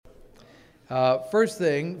First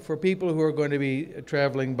thing, for people who are going to be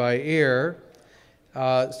traveling by air,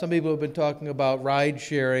 some people have been talking about ride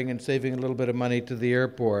sharing and saving a little bit of money to the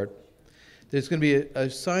airport. There's going to be a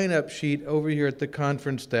sign-up sheet over here at the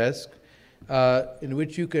conference desk in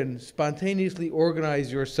which you can spontaneously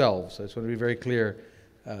organize yourselves. I just want to be very clear.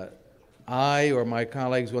 I or my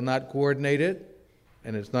colleagues will not coordinate it,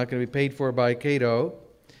 and it's not going to be paid for by Cato.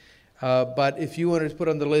 But if you want to put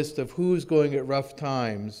on the list of who's going at rough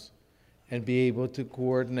times and be able to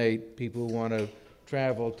coordinate people who want to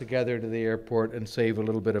travel together to the airport and save a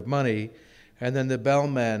little bit of money, and then the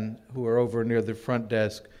bellmen who are over near the front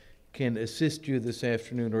desk can assist you this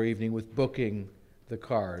afternoon or evening with booking the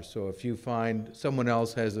cars. So if you find someone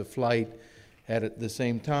else has a flight at the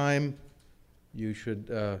same time, you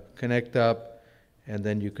should connect up and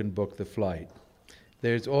then you can book the flight.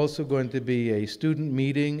 There's also going to be a student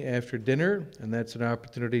meeting after dinner, and that's an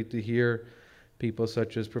opportunity to hear people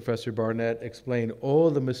such as Professor Barnett explain all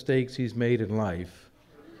the mistakes he's made in life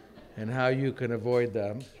and how you can avoid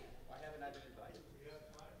them. Why haven't I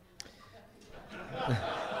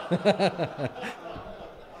been invited?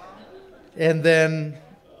 And then,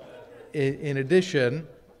 in addition,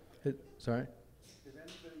 sorry? If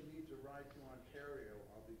anybody needs a ride to Ontario,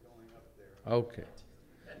 I'll be going up there. Okay.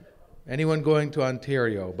 Anyone going to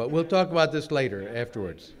Ontario? But we'll talk about this later,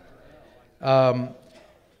 afterwards.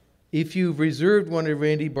 If you've reserved one of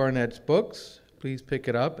Randy Barnett's books, please pick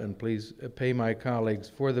it up and please pay my colleagues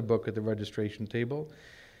for the book at the registration table.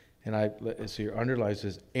 And I see your underline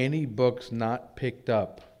says, any books not picked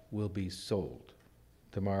up will be sold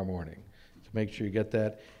tomorrow morning. So make sure you get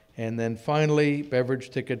that. And then finally, beverage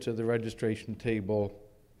tickets at the registration table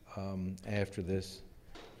after this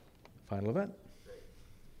final event.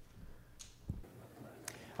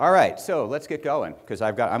 All right, so let's get going, because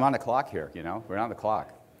I'm on the clock here, you know, we're on the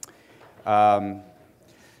clock.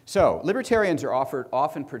 So libertarians are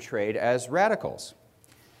often portrayed as radicals,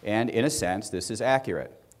 and in a sense, this is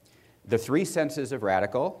accurate. The three senses of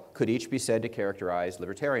radical could each be said to characterize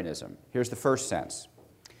libertarianism. Here's the first sense.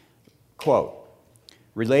 Quote,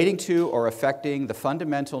 relating to or affecting the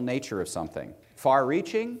fundamental nature of something,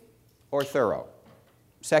 far-reaching or thorough.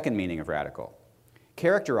 Second meaning of radical,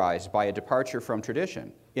 characterized by a departure from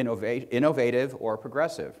tradition, innovative or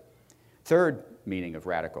progressive. Third meaning of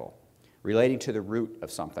radical, relating to the root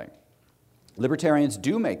of something. Libertarians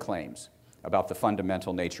do make claims about the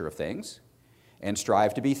fundamental nature of things and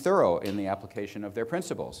strive to be thorough in the application of their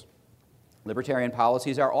principles. Libertarian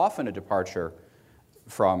policies are often a departure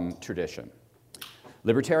from tradition.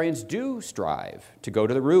 Libertarians do strive to go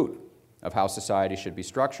to the root of how society should be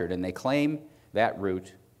structured, and they claim that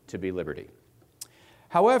root to be liberty.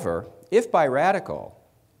 However, if by radical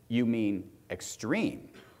you mean extreme,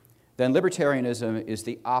 then libertarianism is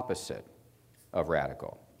the opposite of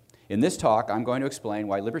radical. In this talk, I'm going to explain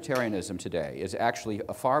why libertarianism today is actually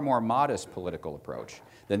a far more modest political approach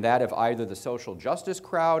than that of either the social justice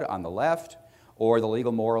crowd on the left or the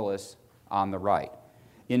legal moralists on the right.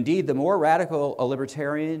 Indeed, the more radical a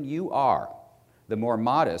libertarian you are, the more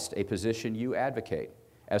modest a position you advocate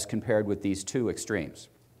as compared with these two extremes.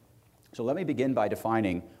 So let me begin by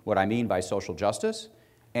defining what I mean by social justice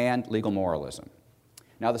and legal moralism.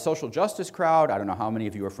 Now, the social justice crowd, I don't know how many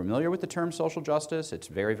of you are familiar with the term social justice. It's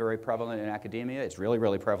very, very prevalent in academia. It's really,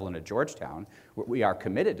 really prevalent at Georgetown. We are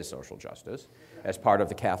committed to social justice as part of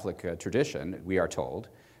the Catholic tradition, we are told.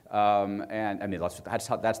 And I mean,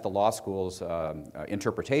 that's the law school's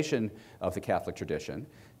interpretation of the Catholic tradition.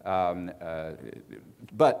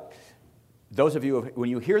 But those of you,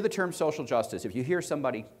 when you hear the term social justice, if you hear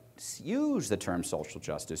somebody use the term social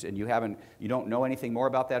justice and you don't know anything more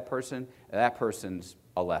about that person's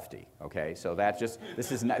a lefty. Okay, so that's just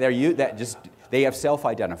they have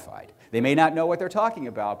self-identified. They may not know what they're talking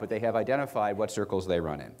about, but they have identified what circles they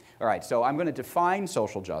run in. All right, so I'm going to define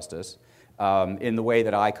social justice in the way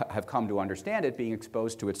that I have come to understand it, being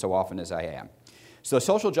exposed to it so often as I am. So the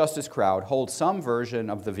social justice crowd holds some version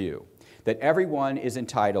of the view that everyone is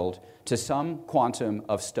entitled to some quantum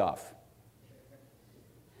of stuff.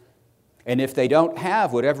 And if they don't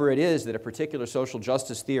have whatever it is that a particular social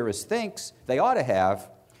justice theorist thinks they ought to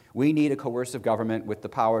have, we need a coercive government with the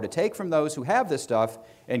power to take from those who have this stuff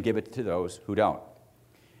and give it to those who don't.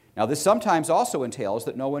 Now, this sometimes also entails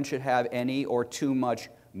that no one should have any or too much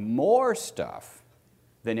more stuff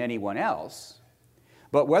than anyone else.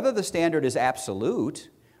 But whether the standard is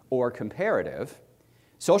absolute or comparative,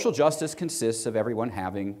 social justice consists of everyone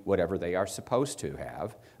having whatever they are supposed to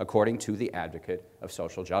have, according to the advocate of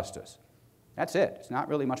social justice. That's it. It's not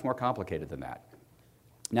really much more complicated than that.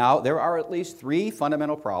 Now, there are at least three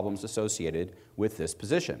fundamental problems associated with this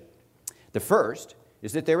position. The first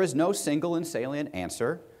is that there is no single and salient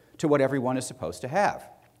answer to what everyone is supposed to have.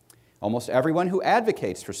 Almost everyone who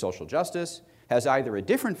advocates for social justice has either a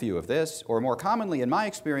different view of this, or more commonly, in my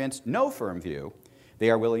experience, no firm view they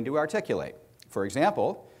are willing to articulate. For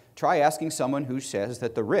example, try asking someone who says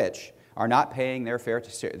that the rich are not paying their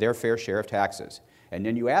fair share of taxes. And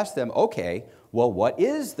then you ask them, okay, well, what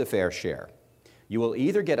is the fair share? You will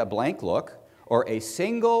either get a blank look or a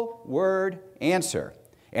single word answer.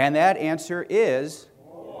 And that answer is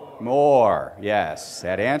more. Yes,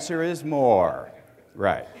 that answer is more.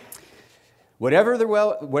 Right. Whatever the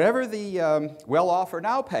well-off are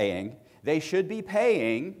now paying, they should be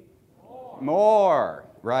paying more.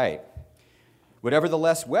 Right. Whatever the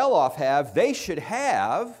less well-off have, they should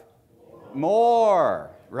have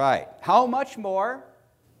more. Right. How much more?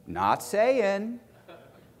 Not saying.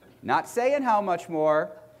 Not saying how much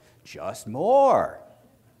more. Just more.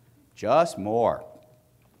 Just more.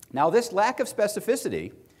 Now, this lack of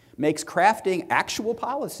specificity makes crafting actual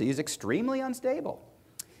policies extremely unstable.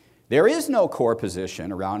 There is no core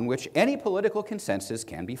position around which any political consensus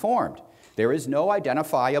can be formed. There is no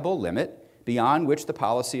identifiable limit beyond which the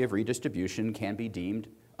policy of redistribution can be deemed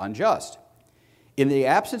unjust. In the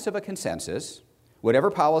absence of a consensus, whatever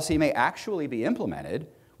policy may actually be implemented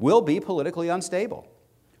will be politically unstable.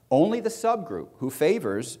 Only the subgroup who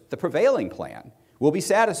favors the prevailing plan will be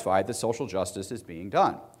satisfied that social justice is being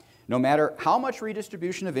done. No matter how much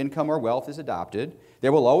redistribution of income or wealth is adopted,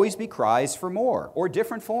 there will always be cries for more or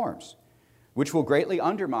different forms, which will greatly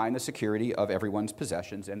undermine the security of everyone's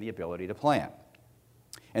possessions and the ability to plan.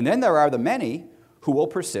 And then there are the many who will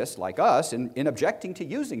persist, like us, in objecting to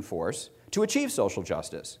using force to achieve social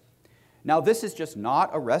justice. Now, this is just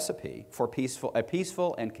not a recipe for a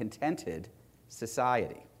peaceful and contented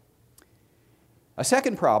society. A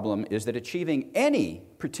second problem is that achieving any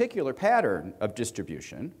particular pattern of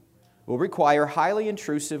distribution will require highly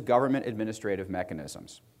intrusive government administrative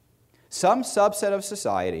mechanisms. Some subset of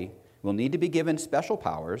society will need to be given special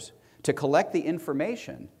powers to collect the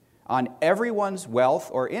information on everyone's wealth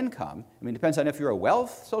or income. I mean, it depends on if you're a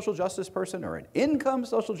wealth social justice person or an income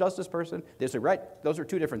social justice person. Those are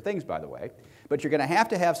two different things, by the way. But you're going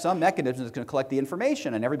to have some mechanism that's going to collect the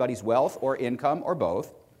information on everybody's wealth or income or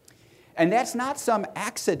both. And that's not some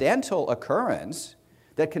accidental occurrence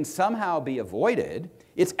that can somehow be avoided.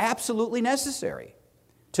 It's absolutely necessary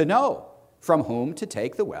to know from whom to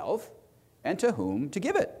take the wealth and to whom to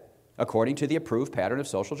give it, according to the approved pattern of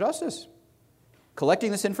social justice.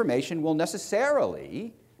 Collecting this information will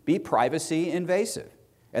necessarily be privacy invasive,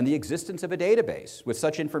 and the existence of a database with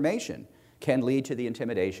such information can lead to the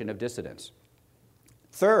intimidation of dissidents.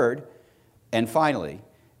 Third, and finally,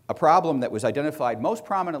 a problem that was identified most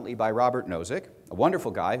prominently by Robert Nozick, a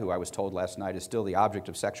wonderful guy who I was told last night is still the object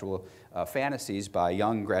of sexual fantasies by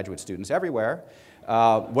young graduate students everywhere.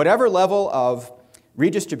 Whatever level of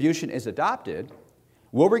redistribution is adopted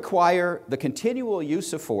will require the continual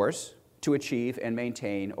use of force to achieve and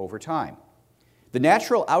maintain over time. The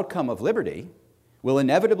natural outcome of liberty will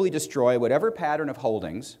inevitably destroy whatever pattern of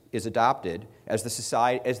holdings is adopted as the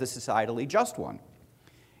societally just one.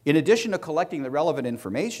 In addition to collecting the relevant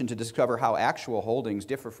information to discover how actual holdings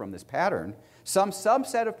differ from this pattern, some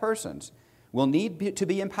subset of persons will need to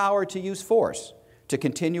be empowered to use force to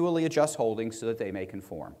continually adjust holdings so that they may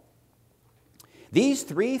conform. These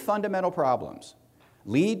three fundamental problems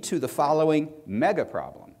lead to the following mega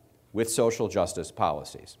problem with social justice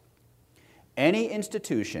policies. Any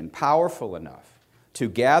institution powerful enough to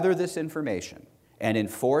gather this information and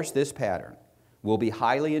enforce this pattern will be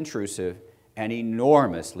highly intrusive and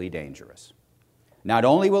enormously dangerous. Not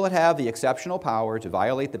only will it have the exceptional power to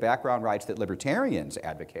violate the background rights that libertarians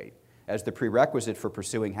advocate as the prerequisite for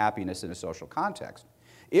pursuing happiness in a social context,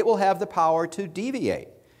 it will have the power to deviate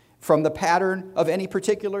from the pattern of any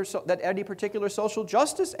particular social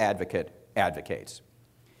justice advocate advocates.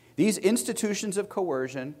 These institutions of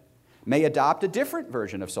coercion may adopt a different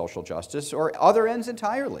version of social justice or other ends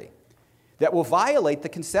entirely that will violate the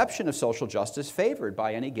conception of social justice favored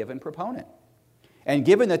by any given proponent. And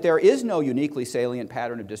given that there is no uniquely salient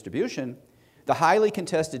pattern of distribution, the highly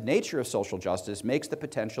contested nature of social justice makes the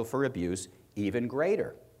potential for abuse even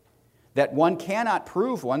greater. That one cannot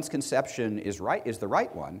prove one's conception is the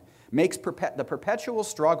right one makes the perpetual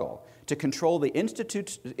struggle to control the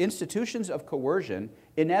institutions of coercion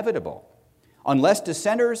inevitable, unless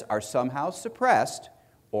dissenters are somehow suppressed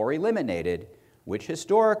or eliminated, which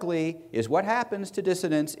historically is what happens to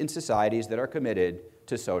dissidents in societies that are committed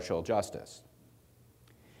to social justice.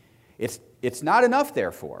 It's not enough,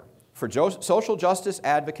 therefore, for social justice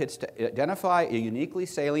advocates to identify a uniquely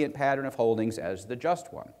salient pattern of holdings as the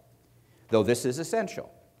just one, though this is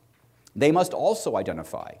essential. They must also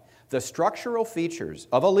identify the structural features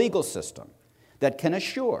of a legal system that can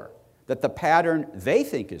assure that the pattern they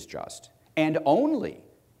think is just, and only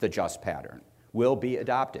the just pattern, will be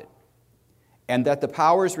adopted, and that the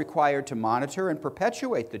powers required to monitor and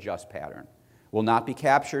perpetuate the just pattern will not be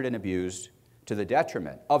captured and abused to the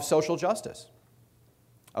detriment of social justice.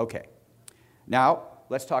 Okay, now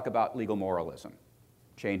let's talk about legal moralism.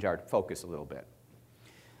 Change our focus a little bit.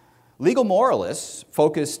 Legal moralists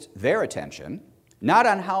focused their attention not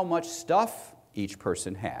on how much stuff each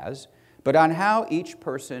person has, but on how each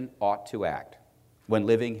person ought to act when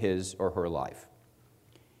living his or her life.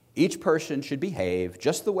 Each person should behave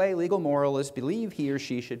just the way legal moralists believe he or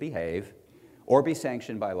she should behave or be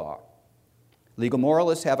sanctioned by law. Legal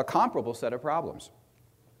moralists have a comparable set of problems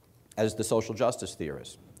as the social justice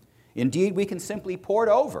theorists. Indeed, we can simply port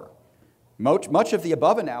over much of the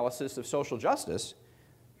above analysis of social justice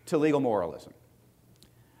to legal moralism.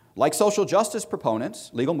 Like social justice proponents,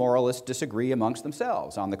 legal moralists disagree amongst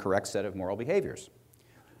themselves on the correct set of moral behaviors.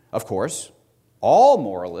 Of course, all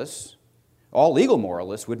legal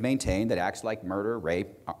moralists would maintain that acts like murder, rape,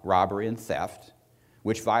 robbery, and theft,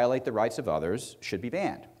 which violate the rights of others, should be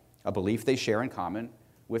banned, a belief they share in common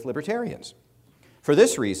with libertarians. For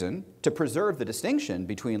this reason, to preserve the distinction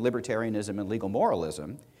between libertarianism and legal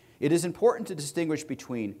moralism, it is important to distinguish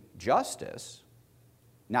between justice,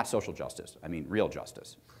 not social justice, I mean real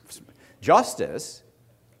justice. Justice,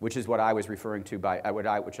 which is what I was referring to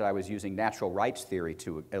which I was using natural rights theory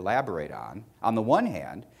to elaborate on the one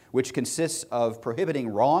hand, which consists of prohibiting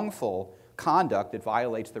wrongful conduct that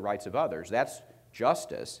violates the rights of others, that's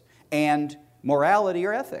justice, and morality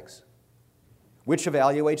or ethics, which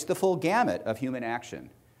evaluates the full gamut of human action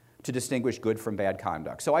to distinguish good from bad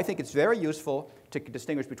conduct. So I think it's very useful to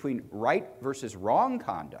distinguish between right versus wrong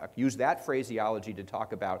conduct, use that phraseology to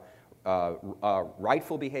talk about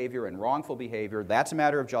rightful behavior and wrongful behavior. That's a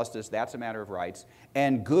matter of justice, that's a matter of rights,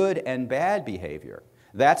 and good and bad behavior.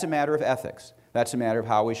 That's a matter of ethics. That's a matter of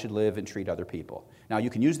how we should live and treat other people. Now, you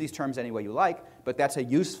can use these terms any way you like, but that's a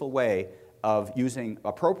useful way of using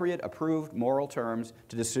appropriate, approved moral terms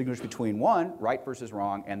to distinguish between one, right versus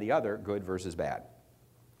wrong, and the other, good versus bad.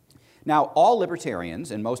 Now, all libertarians,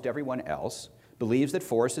 and most everyone else, believes that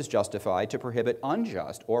force is justified to prohibit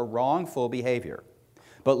unjust or wrongful behavior.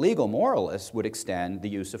 But legal moralists would extend the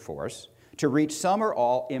use of force to reach some or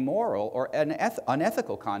all immoral or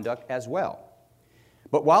unethical conduct as well.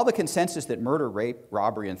 But while the consensus that murder, rape,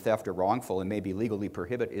 robbery, and theft are wrongful and may be legally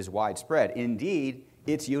prohibited is widespread, indeed,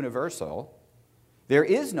 it's universal, there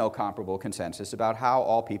is no comparable consensus about how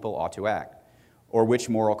all people ought to act or which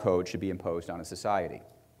moral code should be imposed on a society.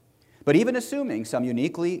 But even assuming some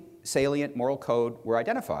uniquely salient moral code were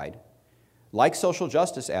identified, like social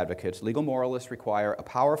justice advocates, legal moralists require a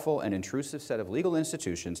powerful and intrusive set of legal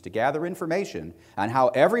institutions to gather information on how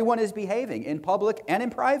everyone is behaving in public and in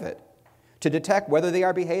private to detect whether they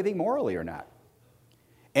are behaving morally or not.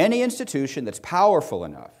 Any institution that's powerful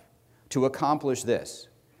enough to accomplish this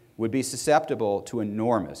would be susceptible to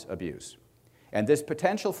enormous abuse. And this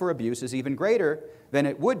potential for abuse is even greater than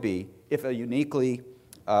it would be if a uniquely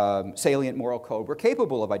salient moral code were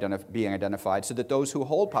capable of being identified so that those who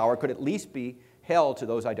hold power could at least be held to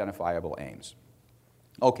those identifiable aims.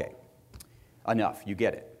 Okay, enough, you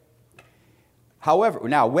get it. However,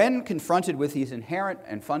 now, when confronted with these inherent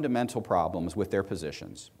and fundamental problems with their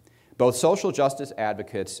positions, both social justice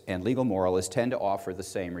advocates and legal moralists tend to offer the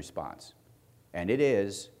same response, and it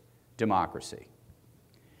is democracy.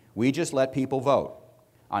 We just let people vote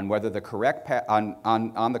on whether the correct on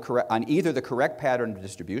either the correct pattern of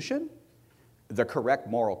distribution, the correct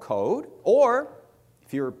moral code, or,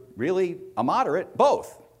 if you're really a moderate,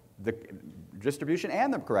 both the distribution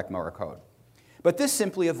and the correct moral code. But this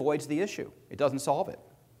simply avoids the issue. It doesn't solve it.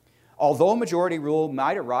 Although a majority rule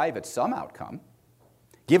might arrive at some outcome,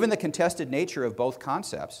 given the contested nature of both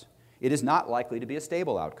concepts, it is not likely to be a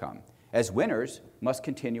stable outcome, as winners must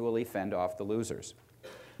continually fend off the losers.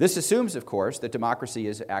 This assumes, of course, that democracy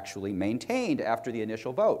is actually maintained after the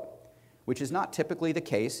initial vote, which is not typically the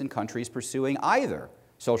case in countries pursuing either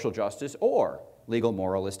social justice or legal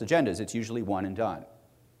moralist agendas. It's usually one and done.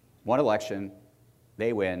 One election,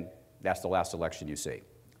 they win, that's the last election you see,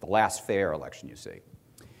 the last fair election you see.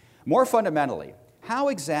 More fundamentally, how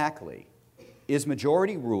exactly is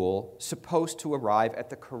majority rule supposed to arrive at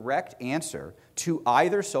the correct answer to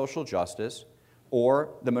either social justice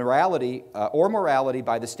or the morality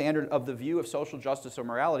by the standard of the view of social justice or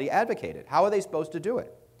morality advocated? How are they supposed to do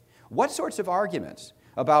it? What sorts of arguments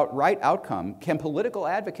about right outcome can political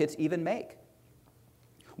advocates even make?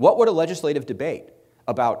 What would a legislative debate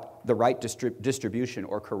about the right distribution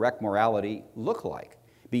or correct morality look like?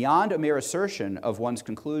 beyond a mere assertion of one's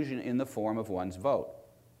conclusion in the form of one's vote.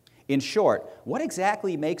 In short, what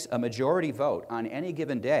exactly makes a majority vote on any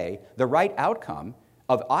given day the right outcome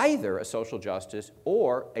of either a social justice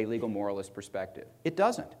or a legal moralist perspective? It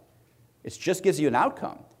doesn't. It just gives you an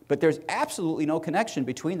outcome. But there's absolutely no connection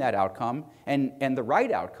between that outcome and the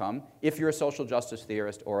right outcome if you're a social justice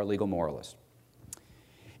theorist or a legal moralist.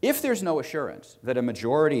 If there's no assurance that a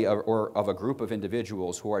majority of a group of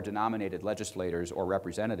individuals who are denominated legislators or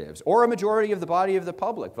representatives, or a majority of the body of the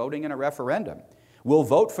public voting in a referendum, will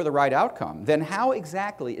vote for the right outcome, then how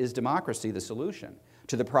exactly is democracy the solution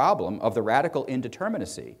to the problem of the radical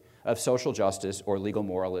indeterminacy of social justice or legal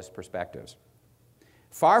moralist perspectives?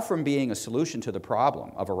 Far from being a solution to the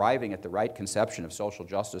problem of arriving at the right conception of social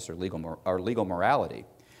justice or legal morality,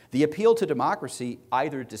 the appeal to democracy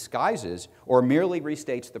either disguises or merely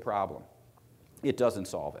restates the problem. It doesn't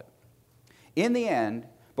solve it. In the end,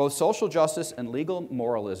 both social justice and legal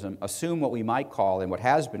moralism assume what we might call, and what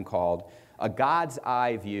has been called, a God's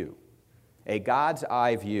eye view. A God's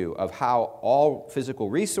eye view of how all physical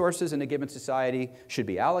resources in a given society should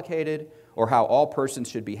be allocated, or how all persons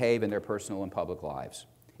should behave in their personal and public lives.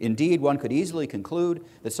 Indeed, one could easily conclude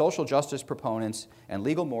that social justice proponents and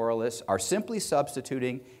legal moralists are simply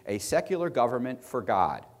substituting a secular government for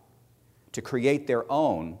God to create their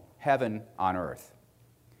own heaven on earth.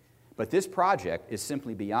 But this project is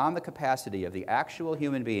simply beyond the capacity of the actual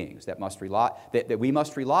human beings that we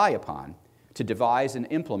must rely upon to devise and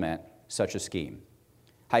implement such a scheme.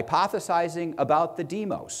 Hypothesizing about the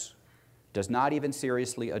demos does not even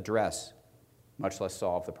seriously address, much less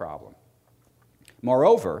solve, the problem.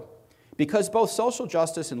 Moreover, because both social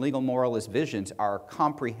justice and legal moralist visions are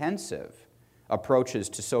comprehensive approaches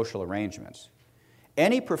to social arrangements,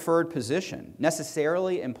 any preferred position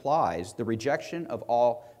necessarily implies the rejection of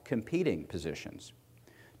all competing positions.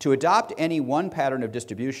 To adopt any one pattern of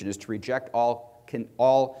distribution is to reject all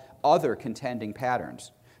other contending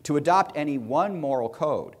patterns. To adopt any one moral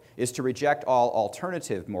code is to reject all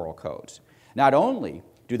alternative moral codes. Not only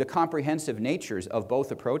do the comprehensive natures of both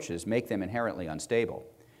approaches make them inherently unstable,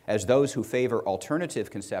 as those who favor alternative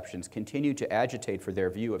conceptions continue to agitate for their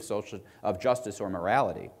view of justice or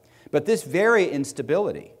morality, but this very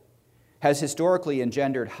instability has historically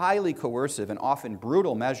engendered highly coercive and often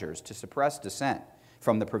brutal measures to suppress dissent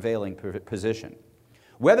from the prevailing position.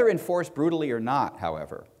 Whether enforced brutally or not,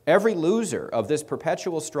 however, every loser of this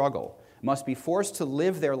perpetual struggle must be forced to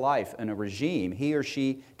live their life in a regime he or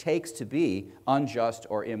she takes to be unjust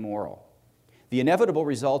or immoral. The inevitable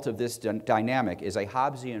result of this dynamic is a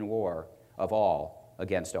Hobbesian war of all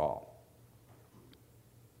against all.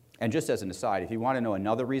 And just as an aside, if you want to know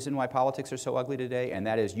another reason why politics are so ugly today, and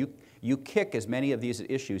that is you kick as many of these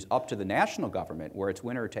issues up to the national government where it's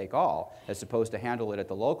winner take all, as opposed to handle it at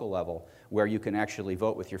the local level where you can actually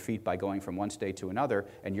vote with your feet by going from one state to another,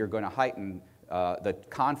 and you're going to heighten the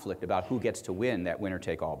conflict about who gets to win that winner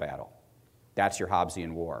take all battle. That's your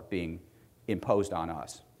Hobbesian war being imposed on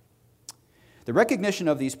us. The recognition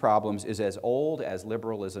of these problems is as old as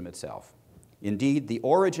liberalism itself. Indeed, the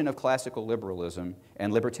origin of classical liberalism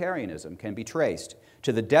and libertarianism can be traced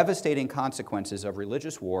to the devastating consequences of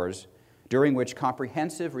religious wars during which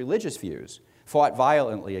comprehensive religious views fought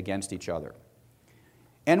violently against each other.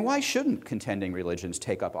 And why shouldn't contending religions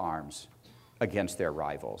take up arms against their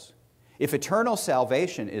rivals? If eternal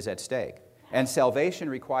salvation is at stake, and salvation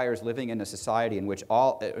requires living in a society in which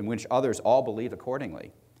others all believe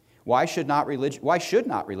accordingly, why should not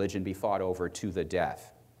religion be fought over to the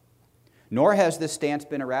death? Nor has this stance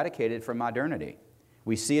been eradicated from modernity.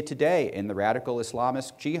 We see it today in the radical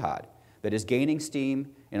Islamist jihad that is gaining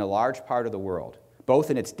steam in a large part of the world, both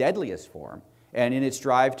in its deadliest form and in its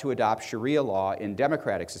drive to adopt Sharia law in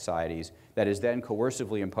democratic societies that is then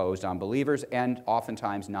coercively imposed on believers and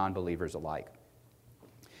oftentimes non-believers alike.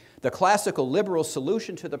 The classical liberal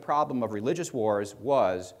solution to the problem of religious wars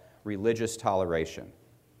was religious toleration,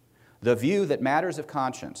 the view that matters of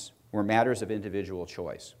conscience were matters of individual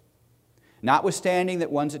choice. Notwithstanding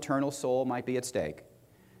that one's eternal soul might be at stake,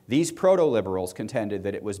 these proto-liberals contended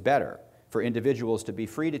that it was better for individuals to be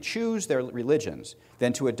free to choose their religions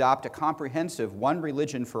than to adopt a comprehensive one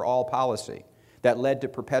religion for all policy that led to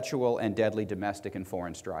perpetual and deadly domestic and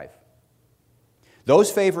foreign strife. Those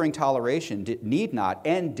favoring toleration need not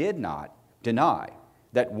and did not deny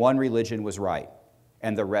that one religion was right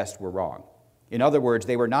and the rest were wrong. In other words,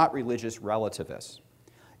 they were not religious relativists.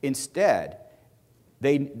 Instead,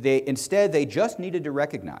 they just needed to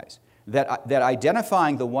recognize that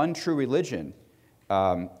identifying the one true religion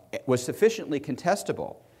was sufficiently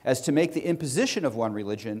contestable as to make the imposition of one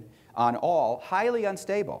religion on all highly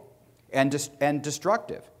unstable and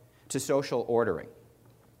destructive to social ordering.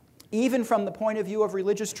 even from the point of view of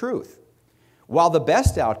religious truth. While the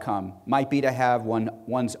best outcome might be to have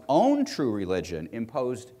one's own true religion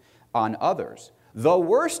imposed on others, the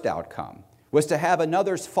worst outcome was to have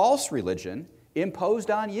another's false religion imposed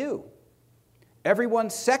on you.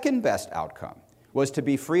 Everyone's second best outcome was to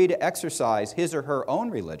be free to exercise his or her own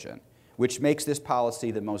religion, which makes this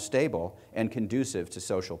policy the most stable and conducive to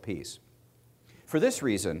social peace. For this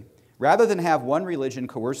reason, rather than have one religion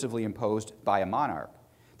coercively imposed by a monarch,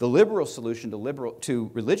 the liberal solution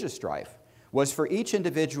to religious strife was for each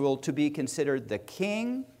individual to be considered the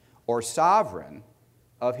king or sovereign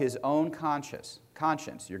of his own conscience.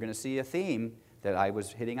 You're going to see a theme that I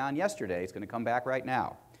was hitting on yesterday. It's going to come back right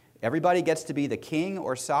now. Everybody gets to be the king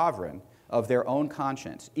or sovereign of their own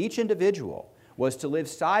conscience. Each individual was to live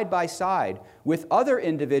side by side with other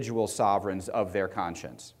individual sovereigns of their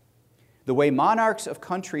conscience. The way monarchs of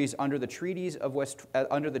countries under the Treaty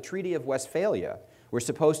of Westphalia were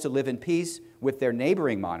supposed to live in peace with their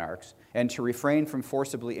neighboring monarchs and to refrain from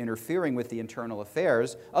forcibly interfering with the internal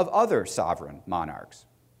affairs of other sovereign monarchs.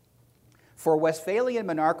 For Westphalian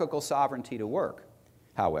monarchical sovereignty to work,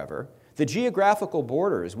 however, the geographical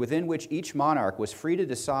borders within which each monarch was free to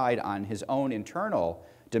decide on his own internal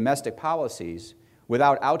domestic policies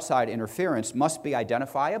without outside interference must be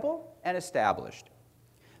identifiable and established.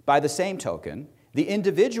 By the same token, the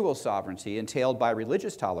individual sovereignty entailed by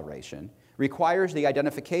religious toleration requires the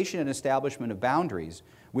identification and establishment of boundaries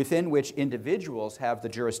within which individuals have the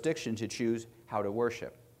jurisdiction to choose how to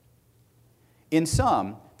worship. In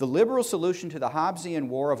sum, the liberal solution to the Hobbesian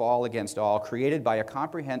war of all against all created by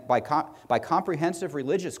comprehensive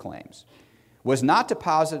religious claims was not to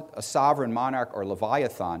posit a sovereign monarch or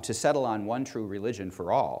leviathan to settle on one true religion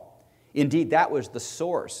for all. Indeed, that was the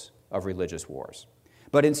source of religious wars.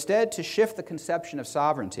 But instead to shift the conception of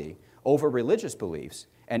sovereignty over religious beliefs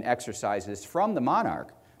and exercises from the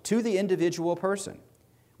monarch to the individual person,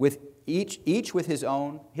 with each with his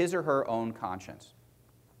or her own conscience.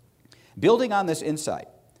 Building on this insight,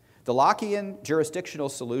 the Lockean jurisdictional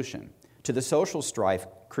solution to the social strife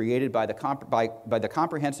created by the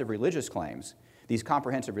comprehensive religious claims, these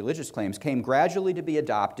comprehensive religious claims came gradually to be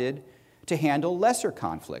adopted to handle lesser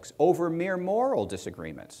conflicts over mere moral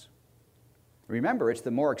disagreements. Remember, it's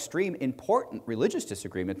the more extreme, important religious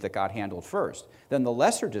disagreement that got handled first. Then the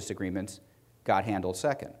lesser disagreements got handled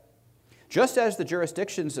second. Just as the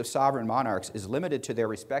jurisdictions of sovereign monarchs is limited to their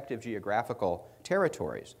respective geographical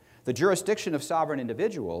territories, the jurisdiction of sovereign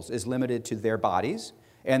individuals is limited to their bodies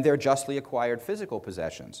and their justly acquired physical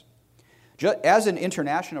possessions. As in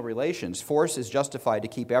international relations, force is justified to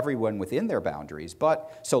keep everyone within their boundaries,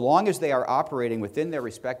 but so long as they are operating within their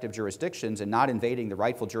respective jurisdictions and not invading the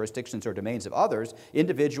rightful jurisdictions or domains of others,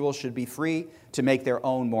 individuals should be free to make their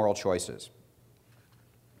own moral choices.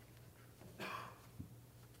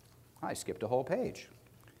 I skipped a whole page.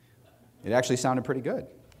 It actually sounded pretty good.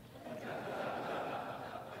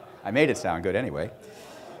 I made it sound good anyway.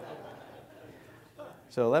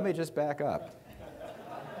 So let me just back up.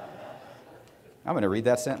 I'm going to read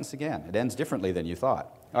that sentence again. It ends differently than you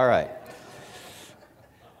thought. All right.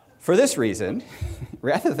 For this reason,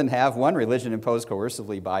 rather than have one religion imposed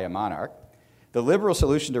coercively by a monarch, the liberal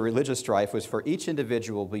solution to religious strife was for each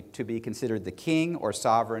individual to be considered the king or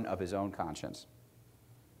sovereign of his own conscience.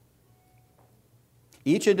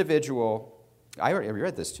 Each individual, I already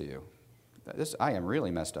read this to you. I am really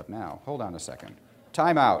messed up now. Hold on a second.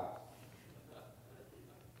 Time out.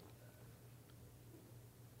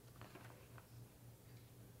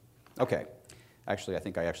 Okay. Actually, I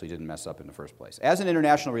think I actually didn't mess up in the first place. As in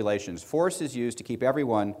international relations, force is used to keep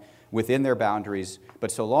everyone within their boundaries,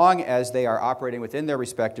 but so long as they are operating within their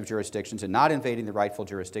respective jurisdictions and not invading the rightful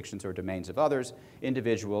jurisdictions or domains of others,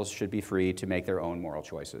 individuals should be free to make their own moral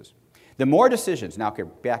choices. The more decisions, now okay,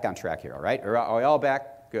 back on track here, all right? Are we all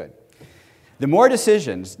back? Good. The more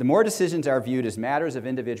decisions are viewed as matters of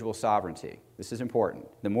individual sovereignty. This is important.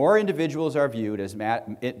 The more individuals are viewed as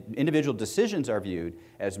individual decisions are viewed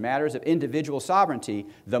as matters of individual sovereignty,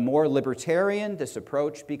 the more libertarian this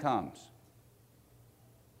approach becomes.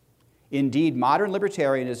 Indeed, modern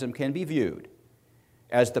libertarianism can be viewed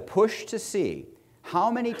as the push to see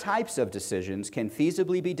how many types of decisions can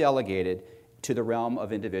feasibly be delegated to the realm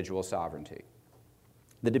of individual sovereignty.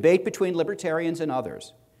 The debate between libertarians and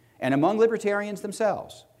others, and among libertarians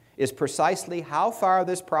themselves, is precisely how far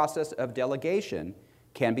this process of delegation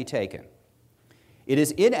can be taken. It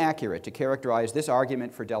is inaccurate to characterize this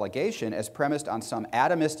argument for delegation as premised on some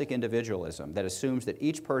atomistic individualism that assumes that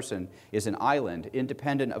each person is an island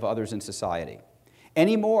independent of others in society,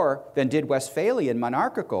 any more than did Westphalian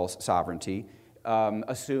monarchical sovereignty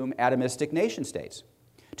assume atomistic nation-states.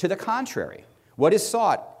 To the contrary, what is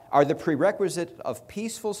sought are the prerequisite of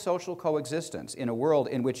peaceful social coexistence in a world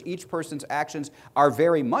in which each person's actions are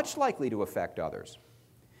very much likely to affect others.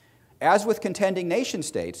 As with contending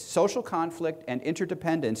nation-states, social conflict and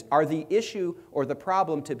interdependence are the issue or the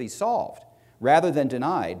problem to be solved, rather than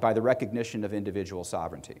denied by the recognition of individual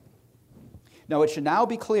sovereignty. Now, it should now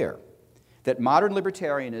be clear that modern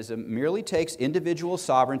libertarianism merely takes individual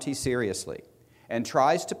sovereignty seriously and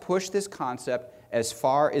tries to push this concept as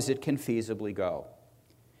far as it can feasibly go.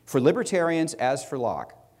 For libertarians, as for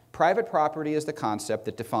Locke, private property is the concept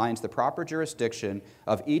that defines the proper jurisdiction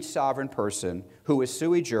of each sovereign person who is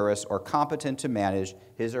sui juris or competent to manage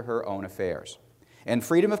his or her own affairs. And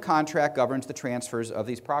freedom of contract governs the transfers of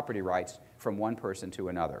these property rights from one person to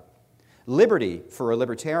another. Liberty, for a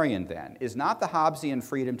libertarian, then, is not the Hobbesian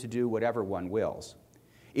freedom to do whatever one wills.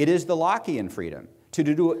 It is the Lockean freedom to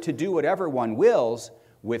do whatever one wills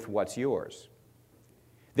with what's yours.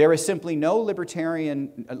 There is simply no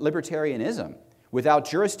libertarianism without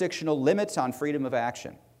jurisdictional limits on freedom of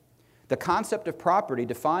action. The concept of property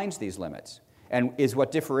defines these limits and is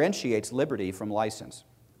what differentiates liberty from license.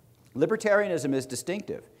 Libertarianism is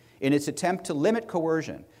distinctive in its attempt to limit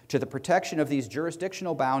coercion to the protection of these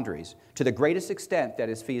jurisdictional boundaries to the greatest extent that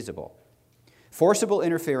is feasible. Forcible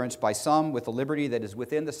interference by some with the liberty that is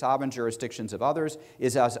within the sovereign jurisdictions of others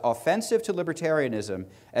is as offensive to libertarianism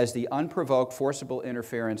as the unprovoked forcible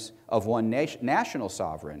interference of one national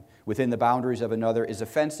sovereign within the boundaries of another is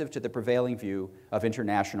offensive to the prevailing view of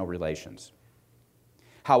international relations.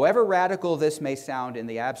 However radical this may sound in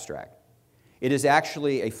the abstract, it is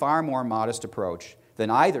actually a far more modest approach than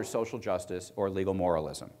either social justice or legal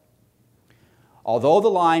moralism. Although the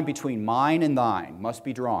line between mine and thine must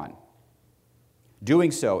be drawn,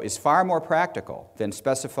 doing so is far more practical than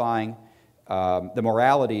specifying the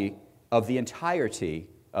morality of the entirety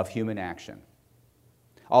of human action.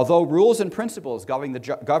 Although rules and principles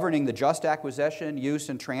governing the just acquisition, use,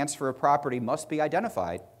 and transfer of property must be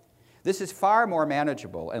identified, this is far more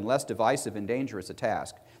manageable and less divisive and dangerous a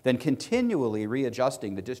task than continually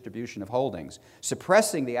readjusting the distribution of holdings,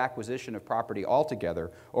 suppressing the acquisition of property altogether,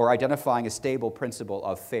 or identifying a stable principle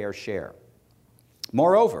of fair share.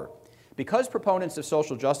 Moreover, because proponents of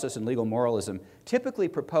social justice and legal moralism typically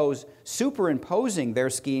propose superimposing their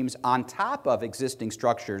schemes on top of existing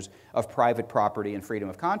structures of private property and freedom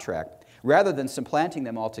of contract, rather than supplanting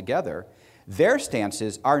them altogether, their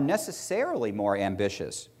stances are necessarily more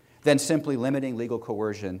ambitious than simply limiting legal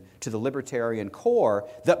coercion to the libertarian core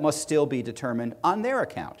that must still be determined on their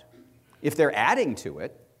account. If they're adding to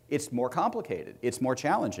it, it's more complicated, it's more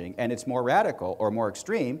challenging, and it's more radical or more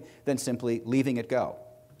extreme than simply leaving it go.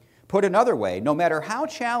 Put another way, no matter how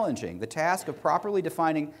challenging the task of properly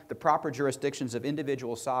defining the proper jurisdictions of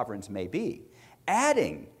individual sovereigns may be,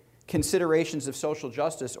 adding considerations of social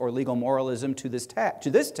justice or legal moralism to this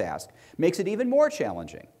task makes it even more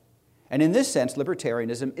challenging. And in this sense,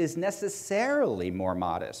 libertarianism is necessarily more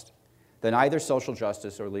modest than either social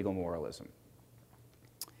justice or legal moralism.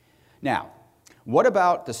 Now, what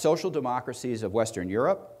about the social democracies of Western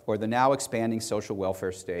Europe or the now expanding social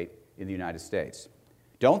welfare state in the United States?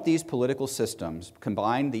 Don't these political systems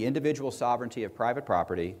combine the individual sovereignty of private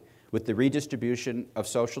property with the redistribution of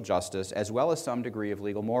social justice as well as some degree of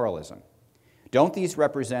legal moralism? Don't these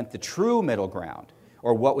represent the true middle ground,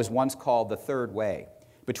 or what was once called the third way,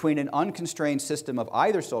 between an unconstrained system of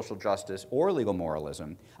either social justice or legal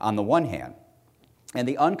moralism on the one hand, and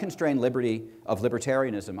the unconstrained liberty of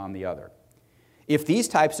libertarianism on the other? If these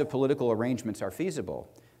types of political arrangements are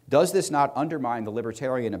feasible, does this not undermine the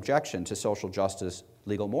libertarian objection to social justice,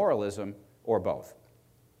 legal moralism, or both?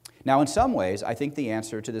 Now, in some ways, I think the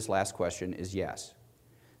answer to this last question is yes.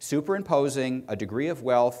 Superimposing a degree of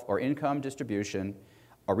wealth or income distribution,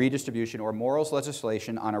 or redistribution, or morals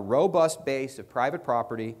legislation on a robust base of private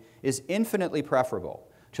property is infinitely preferable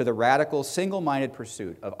to the radical, single-minded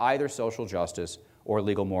pursuit of either social justice or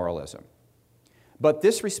legal moralism. But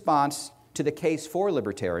this response to the case for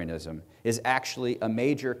libertarianism is actually a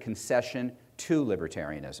major concession to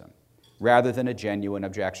libertarianism, rather than a genuine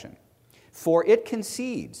objection. For it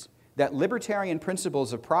concedes that libertarian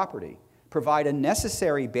principles of property provide a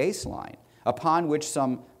necessary baseline upon which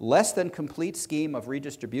some less than complete scheme of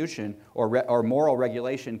redistribution or moral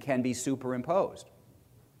regulation can be superimposed.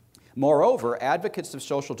 Moreover, advocates of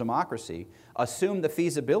social democracy assume the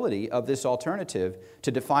feasibility of this alternative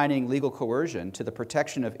to defining legal coercion to the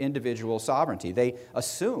protection of individual sovereignty. They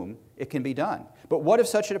assume it can be done. But what if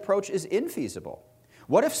such an approach is infeasible?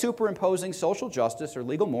 What if superimposing social justice or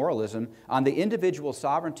legal moralism on the individual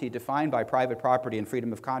sovereignty defined by private property and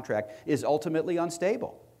freedom of contract is ultimately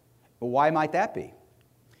unstable? Well, why might that be?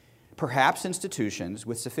 Perhaps institutions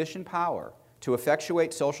with sufficient power to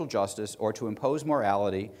effectuate social justice or to impose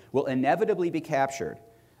morality will inevitably be captured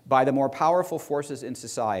by the more powerful forces in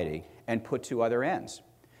society and put to other ends.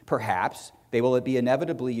 Perhaps they will be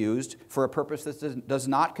inevitably used for a purpose that does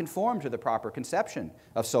not conform to the proper conception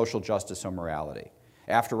of social justice or morality.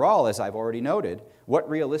 After all, as I've already noted, what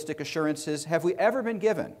realistic assurances have we ever been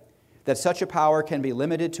given that such a power can be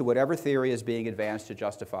limited to whatever theory is being advanced to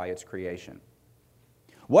justify its creation?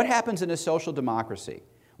 What happens in a social democracy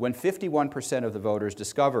when 51% of the voters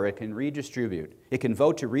discover it can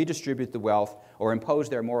vote to redistribute the wealth or impose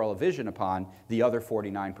their moral vision upon the other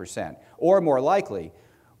 49%? Or more likely,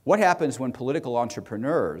 what happens when political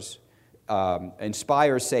entrepreneurs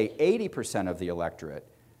inspire, say, 80% of the electorate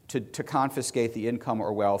to confiscate the income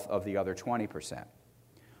or wealth of the other 20%?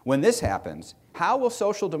 When this happens, how will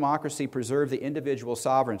social democracy preserve the individual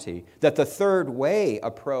sovereignty that the third way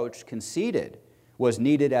approach conceded was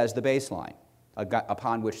needed as the baseline,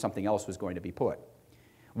 upon which something else was going to be put?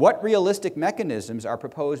 What realistic mechanisms are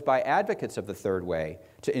proposed by advocates of the third way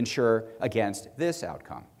to ensure against this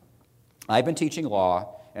outcome? I've been teaching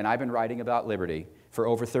law and I've been writing about liberty for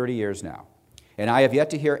over 30 years now, and I have yet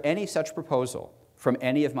to hear any such proposal from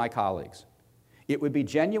any of my colleagues. It would be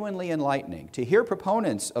genuinely enlightening to hear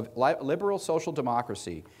proponents of liberal social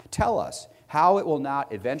democracy tell us how it will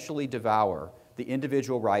not eventually devour the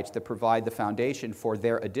individual rights that provide the foundation for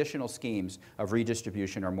their additional schemes of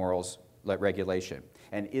redistribution or morals regulation.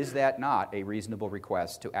 And is that not a reasonable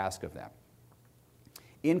request to ask of them?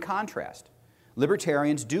 In contrast,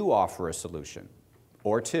 libertarians do offer a solution,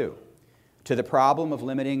 or two, to the problem of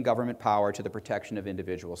limiting government power to the protection of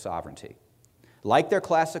individual sovereignty. Like their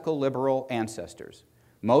classical liberal ancestors,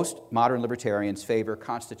 most modern libertarians favor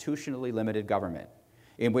constitutionally limited government,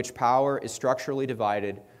 in which power is structurally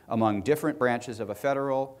divided among different branches of a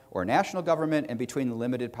federal or national government and between the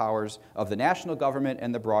limited powers of the national government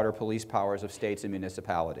and the broader police powers of states and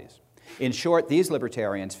municipalities. In short, these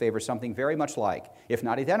libertarians favor something very much like, if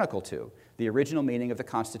not identical to, the original meaning of the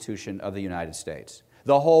Constitution of the United States.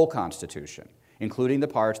 The whole Constitution, including the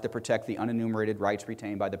parts that protect the unenumerated rights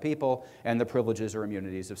retained by the people and the privileges or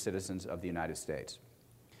immunities of citizens of the United States.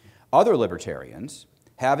 Other libertarians,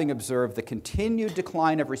 having observed the continued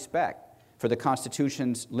decline of respect for the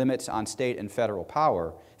Constitution's limits on state and federal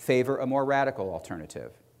power, favor a more radical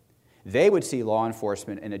alternative. They would see law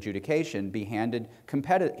enforcement and adjudication be handled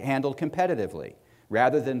competitively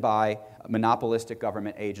rather than by monopolistic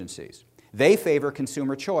government agencies. They favor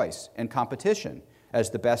consumer choice and competition as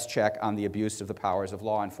the best check on the abuse of the powers of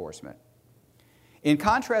law enforcement. In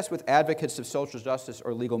contrast with advocates of social justice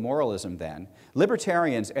or legal moralism, then,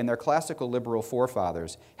 libertarians and their classical liberal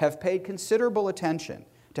forefathers have paid considerable attention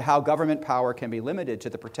to how government power can be limited to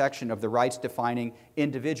the protection of the rights defining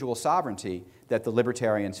individual sovereignty that the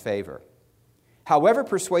libertarians favor. However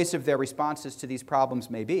persuasive their responses to these problems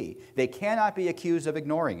may be, they cannot be accused of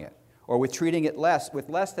ignoring it or with treating it with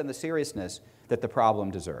less than the seriousness that the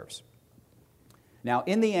problem deserves. Now,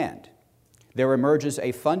 in the end, there emerges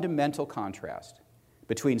a fundamental contrast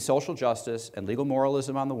between social justice and legal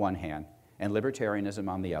moralism on the one hand and libertarianism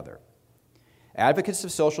on the other. Advocates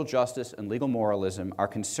of social justice and legal moralism are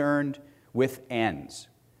concerned with ends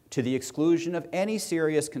to the exclusion of any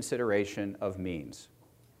serious consideration of means.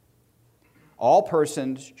 All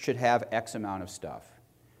persons should have X amount of stuff.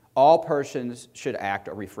 All persons should act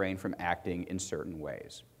or refrain from acting in certain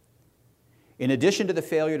ways. In addition to the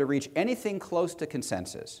failure to reach anything close to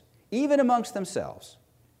consensus, even amongst themselves,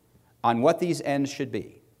 on what these ends should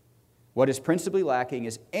be, what is principally lacking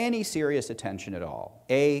is any serious attention at all,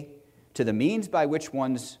 A, to the means by which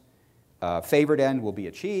one's favored end will be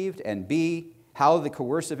achieved, and B, how the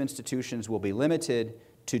coercive institutions will be limited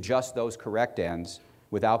to just those correct ends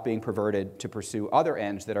without being perverted to pursue other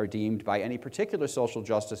ends that are deemed by any particular social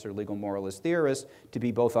justice or legal moralist theorist to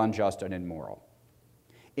be both unjust and immoral.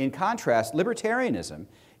 In contrast, libertarianism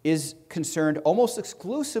is concerned almost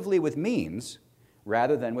exclusively with means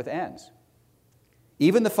rather than with ends.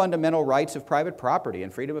 Even the fundamental rights of private property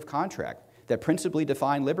and freedom of contract that principally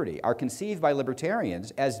define liberty are conceived by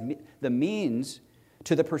libertarians as the means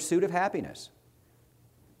to the pursuit of happiness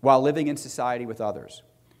while living in society with others,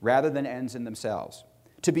 rather than ends in themselves.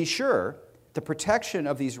 To be sure, the protection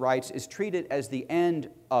of these rights is treated as the end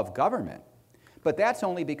of government, but that's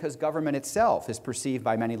only because government itself is perceived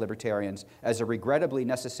by many libertarians as a regrettably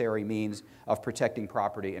necessary means of protecting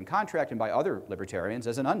property and contract, and by other libertarians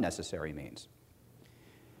as an unnecessary means.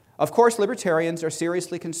 Of course, libertarians are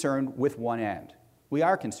seriously concerned with one end. We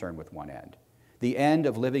are concerned with one end, the end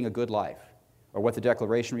of living a good life, or what the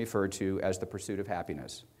Declaration referred to as the pursuit of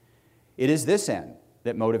happiness. It is this end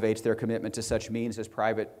that motivates their commitment to such means as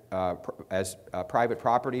private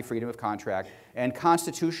property, freedom of contract, and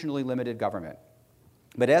constitutionally limited government.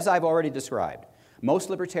 But as I've already described, most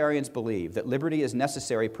libertarians believe that liberty is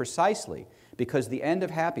necessary precisely because the end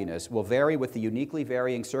of happiness will vary with the uniquely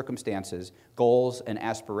varying circumstances, goals, and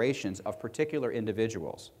aspirations of particular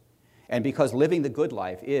individuals. And because living the good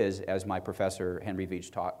life is, as my professor Henry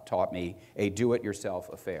Veach taught me, a do-it-yourself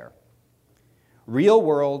affair.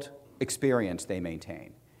 Real-world experience, they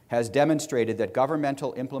maintain, has demonstrated that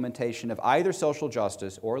governmental implementation of either social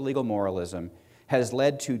justice or legal moralism has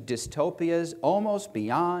led to dystopias almost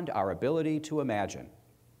beyond our ability to imagine.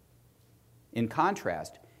 In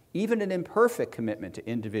contrast, even an imperfect commitment to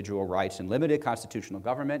individual rights and limited constitutional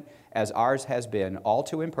government, as ours has been, all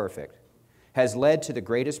too imperfect, has led to the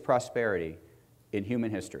greatest prosperity in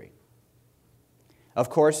human history. Of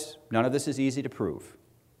course, none of this is easy to prove.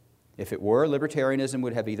 If it were, libertarianism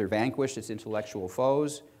would have either vanquished its intellectual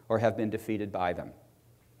foes or have been defeated by them.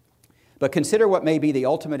 But consider what may be the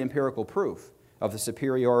ultimate empirical proof of the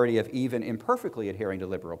superiority of even imperfectly adhering to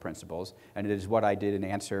liberal principles, and it is what I did in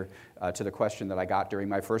answer to the question that I got during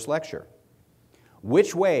my first lecture.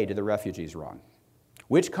 Which way do the refugees run?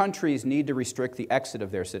 Which countries need to restrict the exit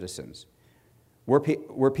of their citizens?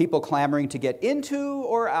 Were people clamoring to get into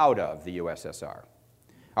or out of the USSR?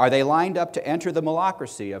 Are they lined up to enter the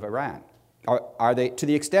malacracy of Iran? Are they, to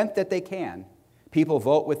the extent that they can, people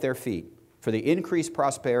vote with their feet for the increased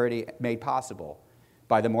prosperity made possible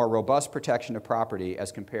by the more robust protection of property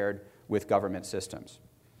as compared with government systems?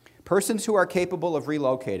 Persons who are capable of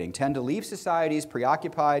relocating tend to leave societies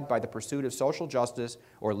preoccupied by the pursuit of social justice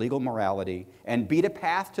or legal morality and beat a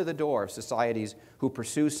path to the door of societies who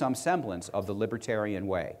pursue some semblance of the libertarian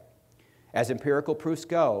way. As empirical proofs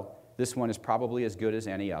go, this one is probably as good as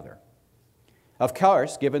any other. Of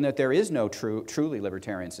course, given that there is no truly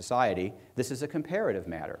libertarian society, this is a comparative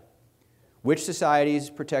matter. Which societies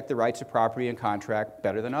protect the rights of property and contract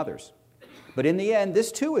better than others? But in the end,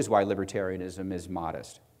 this too is why libertarianism is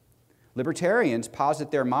modest. Libertarians posit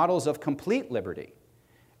their models of complete liberty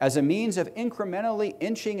as a means of incrementally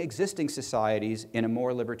inching existing societies in a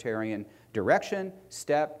more libertarian direction,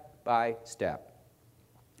 step by step.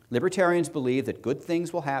 Libertarians believe that good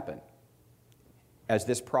things will happen as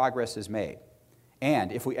this progress is made.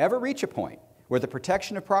 And if we ever reach a point where the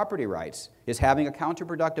protection of property rights is having a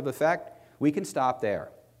counterproductive effect, we can stop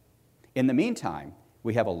there. In the meantime,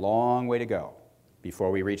 we have a long way to go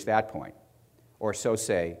before we reach that point, or so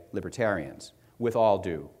say libertarians, with all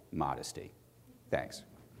due modesty. Thanks.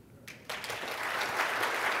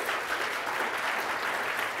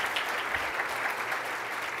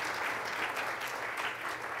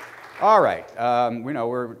 All right,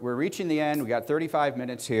 we're reaching the end. We got 35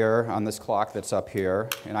 minutes here on this clock that's up here,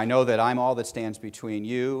 and I know that I'm all that stands between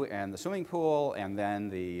you and the swimming pool, and then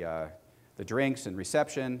the drinks and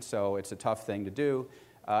reception. So it's a tough thing to do.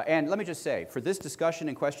 And let me just say, for this discussion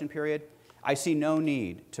and question period, I see no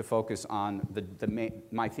need to focus on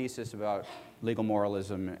my thesis about legal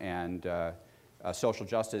moralism and social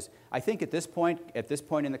justice. I think at this point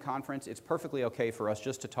in the conference, it's perfectly okay for us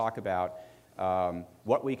just to talk about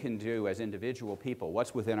what we can do as individual people,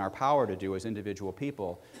 what's within our power to do as individual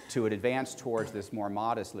people to advance towards this more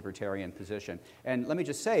modest libertarian position. And let me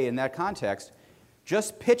just say, in that context,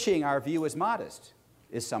 just pitching our view as modest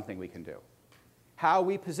is something we can do. How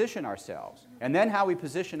we position ourselves, and then how we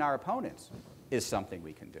position our opponents, is something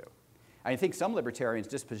we can do. I think some libertarians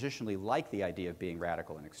dispositionally like the idea of being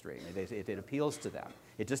radical and extreme. It appeals to them.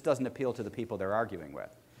 It just doesn't appeal to the people they're arguing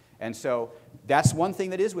with. And so that's one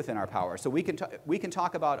thing that is within our power. So we can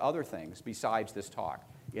talk about other things besides this talk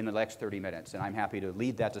in the next 30 minutes, and I'm happy to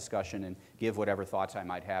lead that discussion and give whatever thoughts I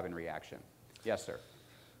might have in reaction. Yes, sir.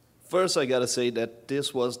 First, I gotta say that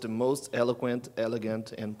this was the most eloquent,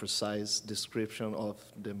 elegant, and precise description of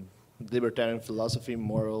the libertarian philosophy,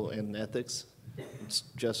 moral, and ethics. It's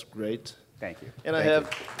just great. Thank you. And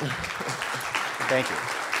Thank you.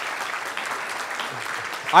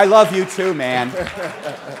 I love you too, man.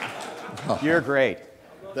 You're great.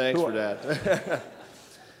 Thanks for that.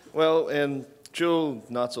 Well, and two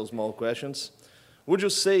not so small questions. Would you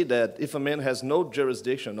say that if a man has no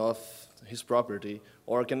jurisdiction of his property,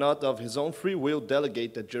 or cannot of his own free will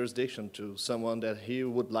delegate that jurisdiction to someone that he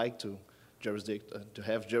would like to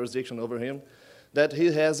have jurisdiction over him, that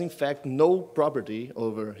he has in fact no property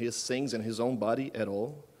over his things and his own body at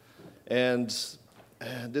all? And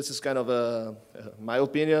this is kind of my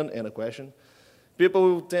opinion and a question.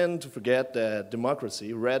 People tend to forget that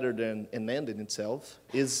democracy, rather than an end in itself,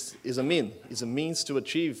 is a means to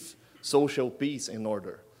achieve social peace and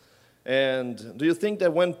order. And do you think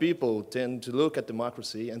that when people tend to look at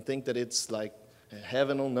democracy and think that it's like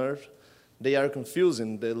heaven on earth, they are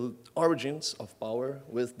confusing the origins of power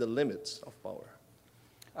with the limits of power.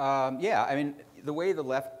 Yeah, I mean, the way the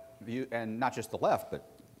left view, and not just the left, but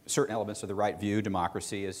certain elements of the right view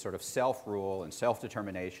democracy is sort of self-rule and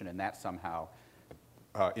self-determination, and that's somehow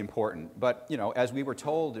important. But, you know, as we were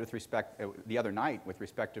told with respect, the other night with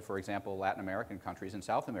respect to, for example, Latin American countries and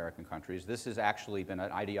South American countries, this has actually been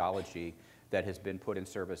an ideology that has been put in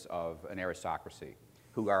service of an aristocracy,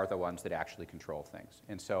 who are the ones that actually control things.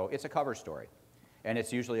 And so it's a cover story. And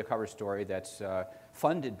it's usually a cover story that's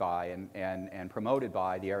funded by and promoted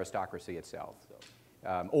by the aristocracy itself.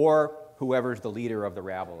 Or whoever's the leader of the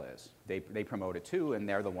rabble is. They promote it too, and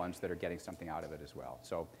they're the ones that are getting something out of it as well.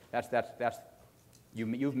 So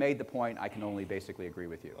you've made the point. I can only basically agree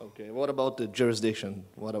with you. Okay, what about the jurisdiction?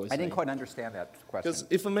 What I was I saying? didn't quite understand that question. Because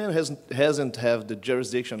if a man hasn't have the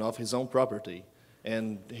jurisdiction of his own property,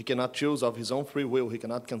 and he cannot choose of his own free will, he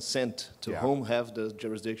cannot consent to whom have the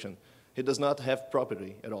jurisdiction, he does not have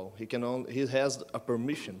property at all. He has a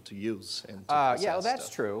permission to use and to Yeah, possess well, that's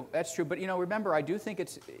stuff. true. That's true. But, you know, remember, I do think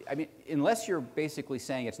I mean, unless you're basically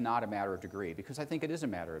saying it's not a matter of degree, because I think it is a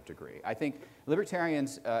matter of degree. I think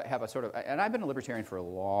libertarians have a sort of, and I've been a libertarian for a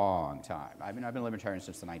long time. I mean, I've been a libertarian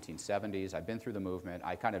since the 1970s. I've been through the movement.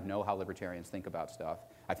 I kind of know how libertarians think about stuff.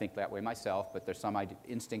 I think that way myself, but there's some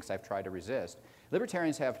instincts I've tried to resist.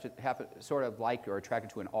 Libertarians have sort of like or attracted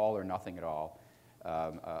to an all or nothing at all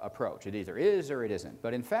approach. It either is or it isn't.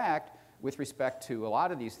 But in fact, with respect to a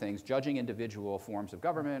lot of these things, judging individual forms of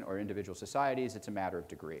government or individual societies, it's a matter of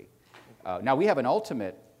degree. Now, we have an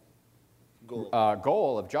ultimate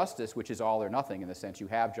goal of justice, which is all or nothing in the sense you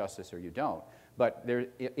have justice or you don't. But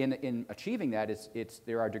in achieving that,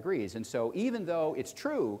 there are degrees. And so even though it's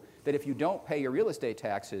true that if you don't pay your real estate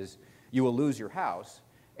taxes, you will lose your house,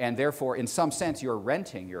 and therefore, in some sense, you're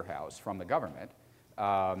renting your house from the government,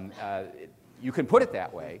 you can put it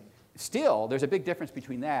that way. Still, there's a big difference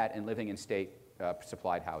between that and living in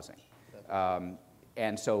state-supplied housing.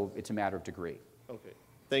 And so it's a matter of degree. Okay,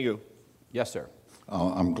 thank you. Yes, sir.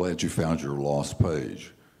 I'm glad you found your lost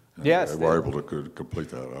page. And Yes. we're able to complete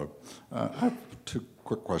that. I have two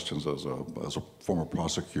quick questions. As a former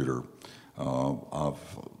prosecutor, I've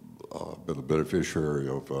been a beneficiary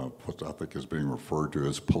of what I think is being referred to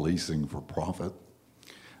as policing for profit.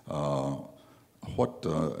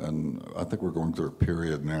 And I think we're going through a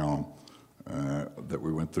period now that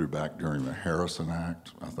we went through back during the Harrison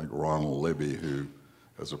Act. I think Ronald Libby, who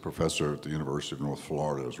is a professor at the University of North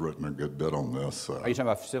Florida, has written a good bit on this. Are you talking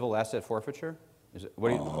about civil asset forfeiture?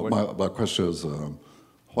 My question is,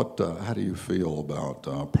 how do you feel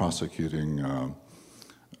about prosecuting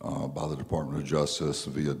by the Department of Justice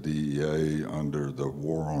via DEA under the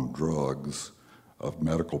war on drugs of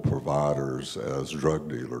medical providers as drug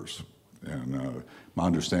dealers? And my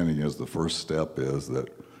understanding is the first step is that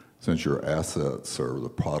since your assets are the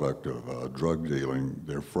product of drug dealing,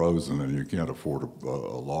 they're frozen and you can't afford a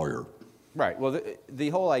lawyer. Right. Well, the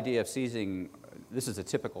whole idea of seizing, this is a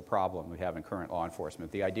typical problem we have in current law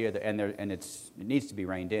enforcement. The idea that, and it needs to be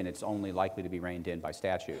reined in, it's only likely to be reined in by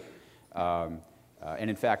statute.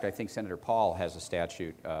 And in fact, I think Senator Paul has a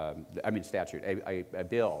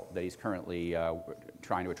bill that he's currently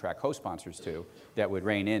trying to attract co-sponsors to that would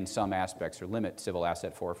rein in some aspects or limit civil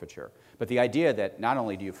asset forfeiture. But the idea that not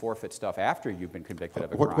only do you forfeit stuff after you've been convicted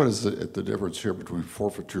of a crime. What is the difference here between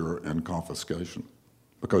forfeiture and confiscation?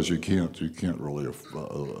 Because you can't really,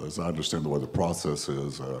 as I understand the way the process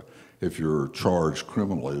is, if you're charged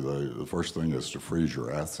criminally, the first thing is to freeze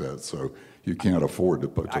your assets, so you can't afford to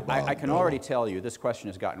buy. I can already tell you this question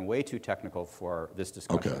has gotten way too technical for this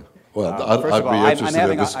discussion. Okay. Well, first I'd of all, be interested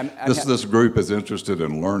I'm in this. This group is interested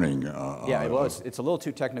in learning. Yeah, well, it's a little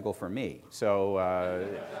too technical for me. So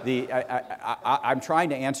I'm trying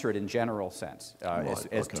to answer it in general sense,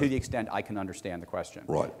 to the extent I can understand the question.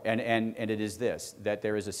 Right. And it is this, that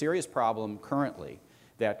there is a serious problem currently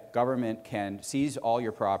that government can seize all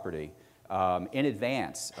your property in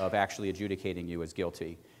advance of actually adjudicating you as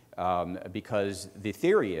guilty. Because the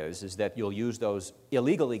theory is that you'll use those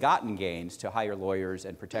illegally gotten gains to hire lawyers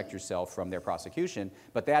and protect yourself from their prosecution,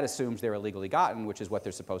 but that assumes they're illegally gotten, which is what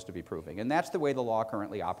they're supposed to be proving. And that's the way the law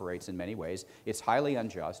currently operates in many ways. It's highly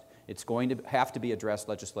unjust. It's going to have to be addressed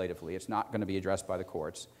legislatively. It's not going to be addressed by the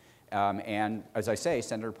courts. And as I say,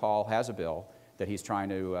 Senator Paul has a bill that he's trying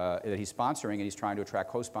to, that he's sponsoring, and he's trying to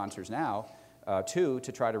attract co-sponsors now to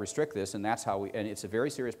try to restrict this, and that's how and it's a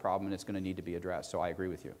very serious problem, and it's going to need to be addressed. So I agree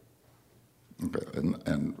with you. Okay.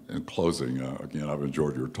 And in closing, again, I've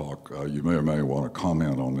enjoyed your talk. You may or may want to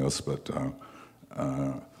comment on this, but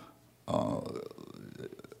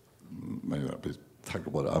may not be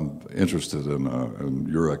technical, but I'm interested in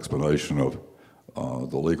your explanation of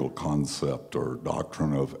the legal concept or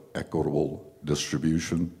doctrine of equitable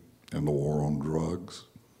distribution in the war on drugs?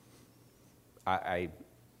 I'm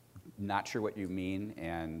not sure what you mean,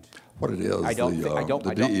 and What it is, I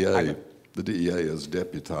the DEA has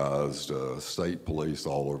deputized state police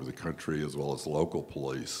all over the country as well as local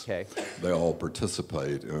police. Okay. They all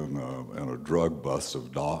participate in a drug bust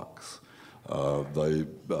of docs. They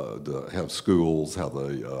have schools, how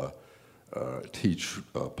they teach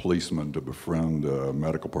policemen to befriend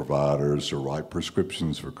medical providers, to write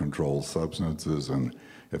prescriptions for controlled substances, and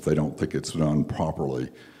if they don't think it's done properly,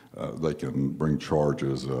 they can bring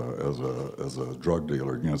charges as a drug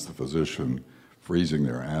dealer against the physician, freezing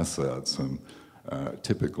their assets. And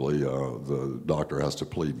typically, the doctor has to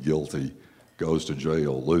plead guilty, goes to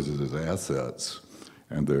jail, loses his assets,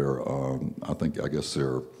 and I guess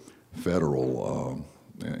they're federal.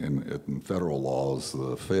 In federal laws,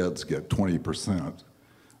 the feds get 20%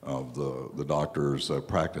 of the doctor's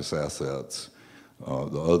practice assets.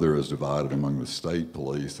 The other is divided among the state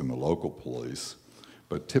police and the local police.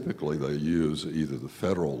 But typically, they use either the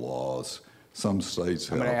federal laws. Some states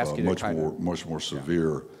have much more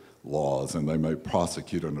severe laws, and they may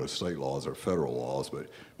prosecute under state laws or federal laws. But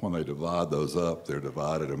when they divide those up, they're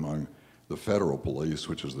divided among the federal police,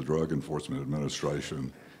 which is the Drug Enforcement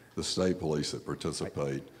Administration, the state police that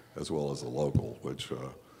participate, as well as the local, which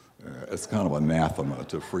it's kind of anathema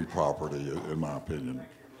to free property, in my opinion.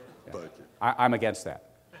 Yeah. I'm against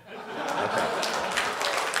that.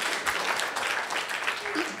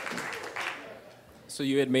 So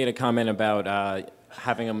you had made a comment about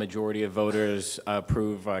having a majority of voters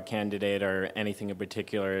approve a candidate or anything in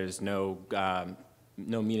particular is no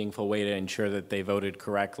meaningful way to ensure that they voted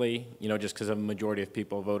correctly, just because a majority of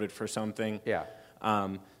people voted for something. Yeah.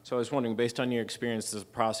 So I was wondering, based on your experience as a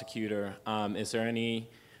prosecutor, is there any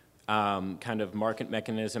kind of market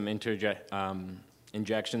mechanism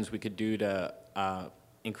injections we could do to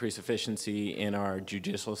increase efficiency in our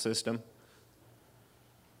judicial system?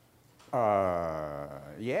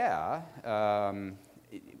 Yeah.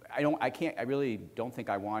 I really don't think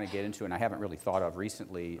I want to get into, and I haven't really thought of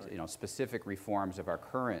recently, specific reforms of our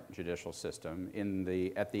current judicial system.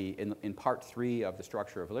 In part 3 of the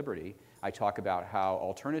Structure of Liberty, I talk about how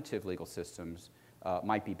alternative legal systems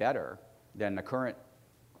might be better than the current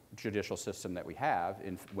judicial system that we have,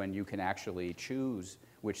 when you can actually choose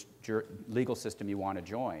which legal system you want to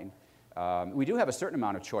join. We do have a certain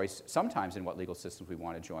amount of choice sometimes in what legal systems we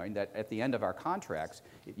want to join, that at the end of our contracts,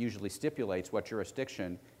 it usually stipulates what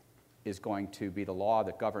jurisdiction is going to be the law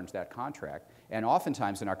that governs that contract. And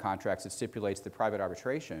oftentimes in our contracts, it stipulates that private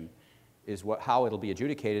arbitration is how it'll be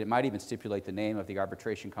adjudicated. It might even stipulate the name of the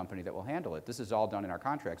arbitration company that will handle it. This is all done in our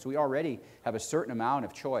contracts. We already have a certain amount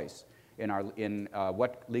of choice in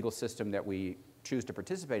what legal system that we choose to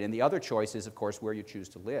participate in. The other choice is, of course, where you choose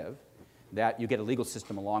to live. That you get a legal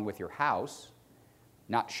system along with your house,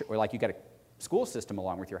 or like you get a school system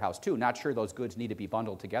along with your house too. Not sure those goods need to be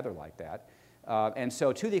bundled together like that. And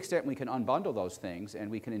so to the extent we can unbundle those things and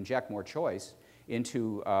we can inject more choice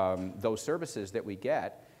into those services that we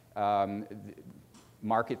get,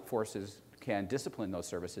 market forces can discipline those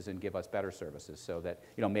services and give us better services, so that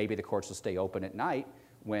maybe the courts will stay open at night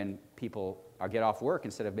when people get off work,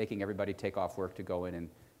 instead of making everybody take off work to go in and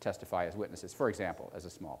testify as witnesses, for example, as a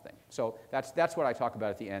small thing. So that's what I talk about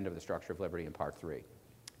at the end of the Structure of Liberty in Part 3.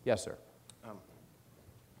 Yes, sir.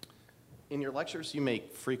 In your lectures, you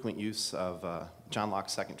make frequent use of John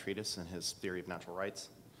Locke's second treatise and his theory of natural rights.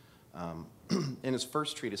 In his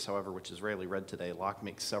first treatise, however, which is rarely read today, Locke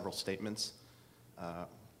makes several statements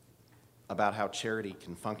about how charity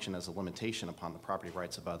can function as a limitation upon the property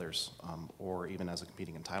rights of others, or even as a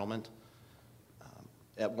competing entitlement.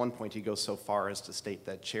 At one point, he goes so far as to state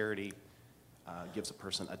that charity gives a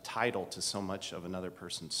person a title to so much of another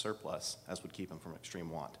person's surplus as would keep him from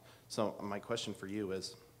extreme want. So my question for you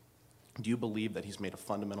is, do you believe that he's made a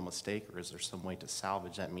fundamental mistake, or is there some way to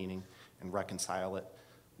salvage that meaning and reconcile it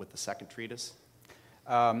with the second treatise?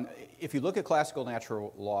 If you look at classical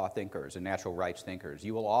natural law thinkers and natural rights thinkers,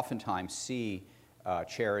 you will oftentimes see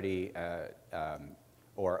charity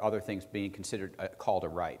or other things being considered called a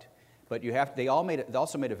right. But they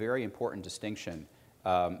also made a very important distinction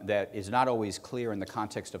that is not always clear in the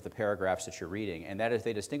context of the paragraphs that you're reading, and that is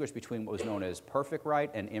they distinguish between what was known as perfect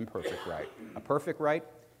right and imperfect right. A perfect right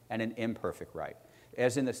and an imperfect right.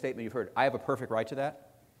 As in the statement you've heard, I have a perfect right to that.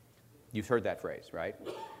 You've heard that phrase, right?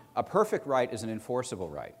 A perfect right is an enforceable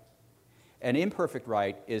right. An imperfect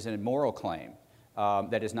right is a moral claim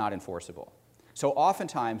that is not enforceable. So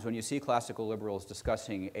oftentimes when you see classical liberals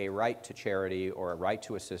discussing a right to charity or a right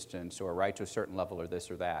to assistance or a right to a certain level or this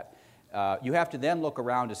or that, You have to then look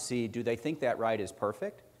around to see, do they think that right is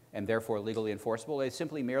perfect and therefore legally enforceable? It's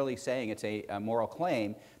simply merely saying it's a moral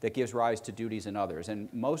claim that gives rise to duties in others.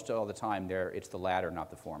 And most all the time, it's the latter, not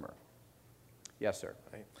the former. Yes, sir.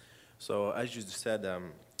 Right. So as you said,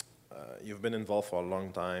 you've been involved for a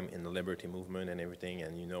long time in the liberty movement and everything,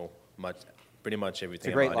 and you know pretty much everything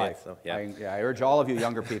It's a great about life. it. So, yeah. I urge all of you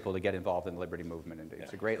younger people to get involved in the liberty movement. And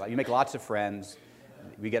it's a great life. You make lots of friends.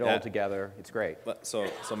 We get old together. It's great. But so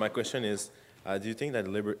my question is, do you think that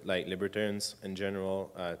libertarians in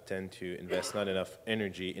general tend to invest not enough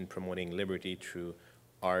energy in promoting liberty through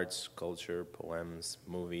arts, culture, poems,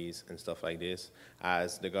 movies, and stuff like this,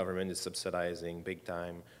 as the government is subsidizing big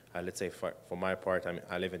time? Let's say for my part,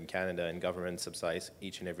 I live in Canada, and government subsidize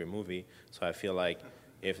each and every movie. So I feel like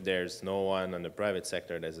if there's no one in the private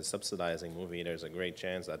sector that is subsidizing movie, there's a great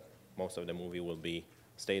chance that most of the movie will be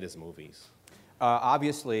stayed as movies.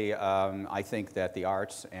 Obviously, I think that the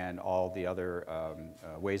arts and all the other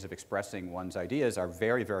ways of expressing one's ideas are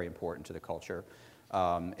very, very important to the culture.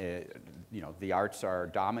 The arts are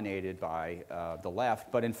dominated by the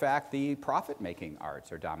left, but in fact, the profit-making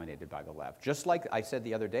arts are dominated by the left. Just like I said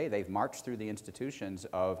the other day, they've marched through the institutions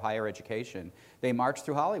of higher education. They marched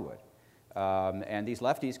through Hollywood. And these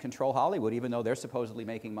lefties control Hollywood, even though they're supposedly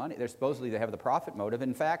making money. They have the profit motive.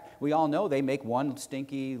 In fact, we all know they make one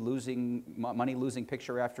stinky money-losing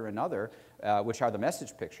picture after another, which are the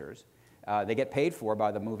message pictures. They get paid for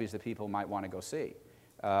by the movies that people might want to go see.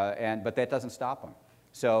 But that doesn't stop them.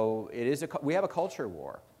 So we have a culture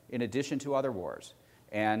war in addition to other wars.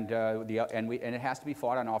 And it has to be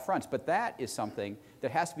fought on all fronts. But that is something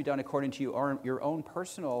that has to be done according to your own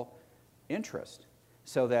personal interest.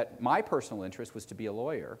 So that my personal interest was to be a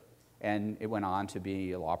lawyer, and it went on to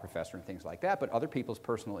be a law professor and things like that. But other people's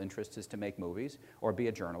personal interest is to make movies or be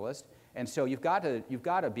a journalist. And so you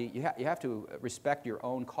have to respect your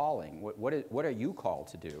own calling. What are you called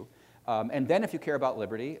to do? And then if you care about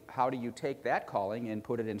liberty, how do you take that calling and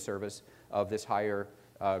put it in service of this higher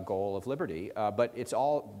goal of liberty? But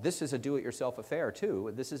this is a do-it-yourself affair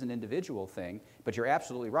too. This is an individual thing, but you're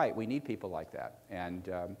absolutely right. We need people like that. And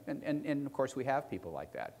of course we have people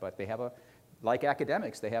like that, but they have like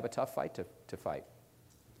academics, they have a tough fight to fight.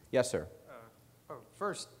 Yes, sir.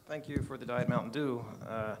 First, thank you for the Diet Mountain Dew.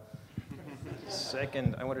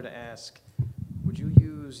 Second, I wanted to ask, would you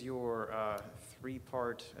use your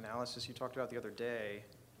three-part analysis you talked about the other day,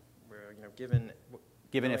 where, given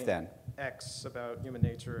if then. X about human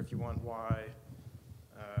nature, if you want Y,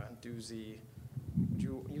 do Z, would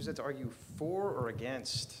you use it to argue for or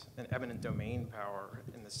against an eminent domain power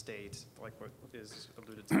in the state, like what is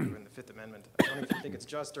alluded to in the Fifth Amendment? I don't even think it's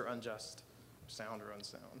just or unjust, sound or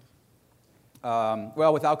unsound.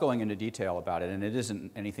 Well, without going into detail about it, and it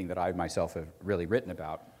isn't anything that I myself have really written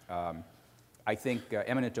about, I think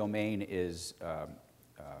eminent domain is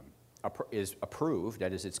approved,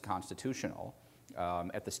 that is, it's constitutional,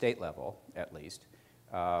 at the state level, at least,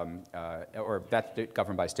 or that's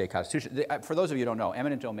governed by state constitution. For those of you who don't know,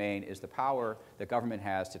 eminent domain is the power that government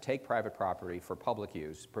has to take private property for public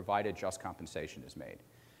use, provided just compensation is made.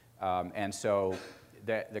 And so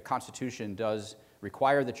the Constitution does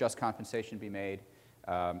require that just compensation be made.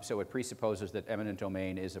 So it presupposes that eminent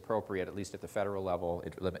domain is appropriate, at least at the federal level,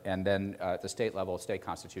 and then at the state level, state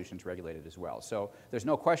constitutions regulated as well. So there's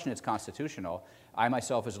no question it's constitutional. I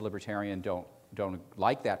myself, as a libertarian, don't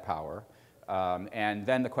like that power. And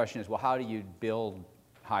then the question is, well, how do you build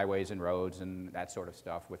highways and roads and that sort of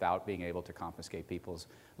stuff without being able to confiscate people's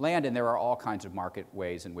land? And there are all kinds of market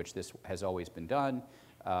ways in which this has always been done.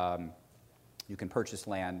 You can purchase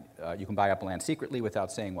land, you can buy up land secretly without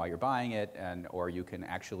saying why you're buying it, or you can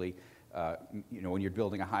actually, when you're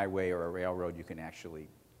building a highway or a railroad, you can actually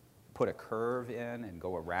put a curve in and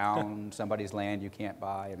go around somebody's land you can't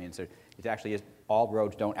buy. I mean, so it actually is, all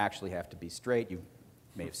roads don't actually have to be straight. You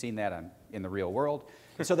may have seen that in the real world.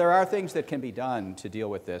 And so there are things that can be done to deal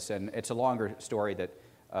with this, and it's a longer story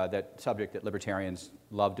that subject that libertarians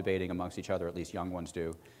love debating amongst each other, at least young ones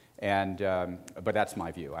do. But that's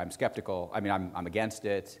my view. I'm skeptical. I mean, I'm against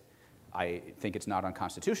it. I think it's not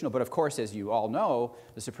unconstitutional. But of course, as you all know,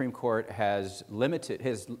 the Supreme Court has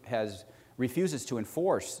refuses to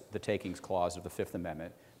enforce the takings clause of the Fifth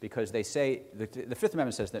Amendment because they say the Fifth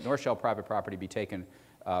Amendment says that nor shall private property be taken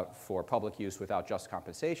for public use without just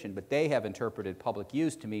compensation. But they have interpreted public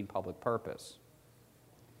use to mean public purpose.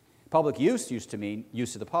 Public use used to mean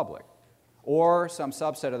use of the public, or some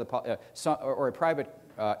subset of the or a private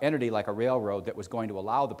entity like a railroad that was going to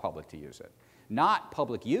allow the public to use it. Not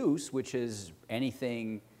public use, which is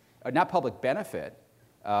anything, not public benefit,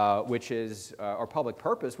 which is, or public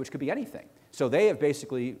purpose, which could be anything. So they have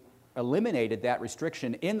basically eliminated that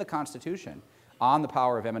restriction in the Constitution on the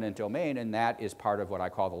power of eminent domain, and that is part of what I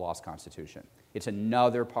call the lost Constitution. It's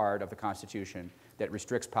another part of the Constitution that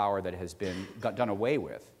restricts power that has been done away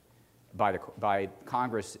with by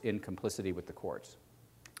Congress in complicity with the courts.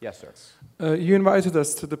 Yes, sir. You invited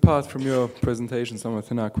us to depart from your presentation somewhat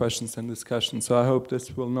in our questions and discussions, so I hope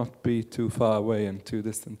this will not be too far away and too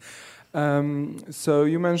distant. So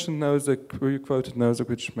you mentioned Nozick, you quoted Nozick,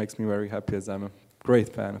 which makes me very happy as I'm a great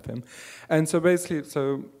fan of him. And so basically,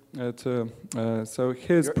 so his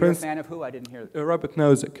You're a fan of who? I didn't hear. Robert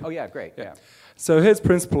Nozick. Oh yeah, great. Yeah. So his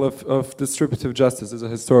principle of distributive justice is a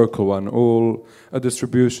historical one. All a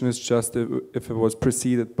distribution is just if it was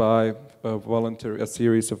preceded by a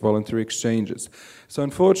series of voluntary exchanges. So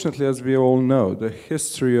unfortunately, as we all know, the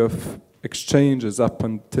history of exchanges up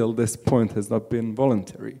until this point has not been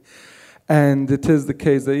voluntary. And it is the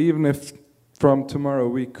case that even if from tomorrow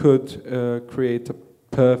we could create a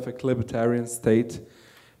perfect libertarian state,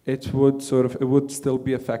 it would still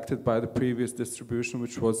be affected by the previous distribution,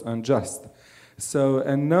 which was unjust. So,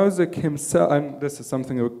 and Nozick himself, and this is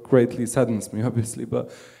something that greatly saddens me, obviously, but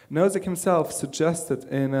Nozick himself suggested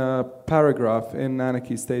in a paragraph in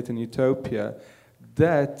Anarchy, State and Utopia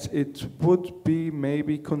that it would be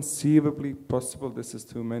maybe conceivably possible, this is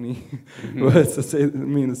too many words to say,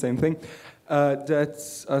 mean the same thing,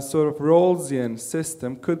 that a sort of Rawlsian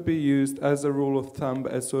system could be used as a rule of thumb,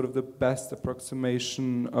 as sort of the best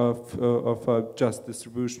approximation of a just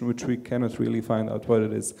distribution, which we cannot really find out what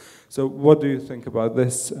it is. So what do you think about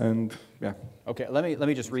this? And yeah. Okay, let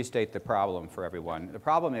me just restate the problem for everyone. The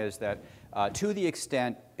problem is that to the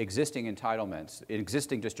extent existing entitlements,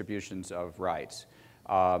 existing distributions of rights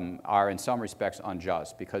are in some respects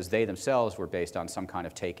unjust because they themselves were based on some kind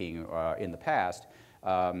of taking in the past.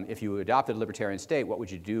 If you adopted a libertarian state, what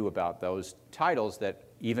would you do about those titles that,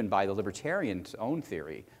 even by the libertarian's own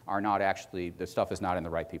theory, are not actually, the stuff is not in the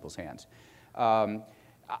right people's hands?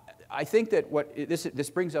 I think that this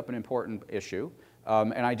brings up an important issue,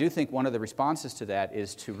 and I do think one of the responses to that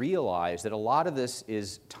is to realize that a lot of this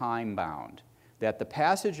is time-bound, that the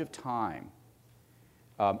passage of time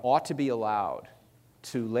ought to be allowed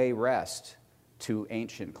to lay rest to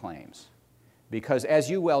ancient claims. Because as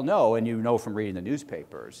you well know, and you know from reading the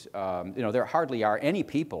newspapers, there hardly are any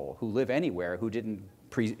people who live anywhere who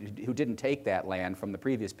didn't take that land from the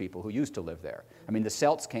previous people who used to live there. I mean, the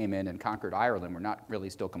Celts came in and conquered Ireland. We're not really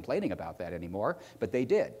still complaining about that anymore, but they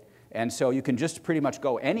did. And so you can just pretty much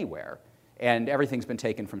go anywhere, and everything's been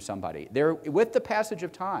taken from somebody. With the passage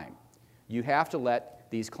of time, you have to let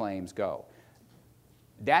these claims go.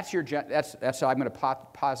 That's how I'm going to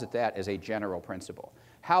posit that as a general principle.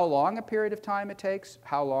 How long a period of time it takes,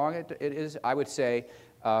 how long it is, I would say,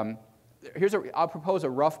 I'll propose a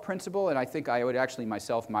rough principle, and I think I would actually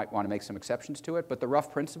myself might want to make some exceptions to it, but the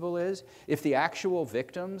rough principle is if the actual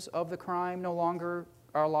victims of the crime no longer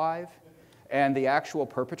are alive, and the actual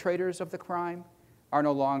perpetrators of the crime are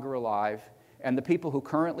no longer alive, and the people who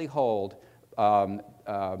currently hold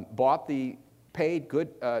paid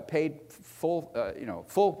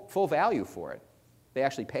full value for it. They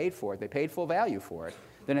actually paid for it. They paid full value for it.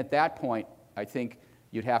 Then at that point, I think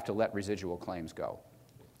you'd have to let residual claims go.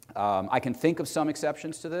 I can think of some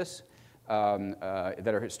exceptions to this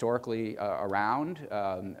that are historically around,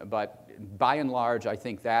 but by and large, I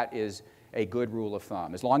think that is a good rule of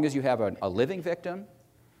thumb. As long as you have a living victim,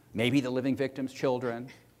 maybe the living victim's children,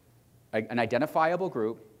 an identifiable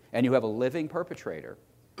group, and you have a living perpetrator,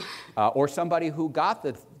 or somebody who got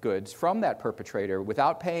the goods from that perpetrator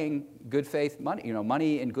without paying good faith money,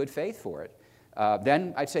 money in good faith for it,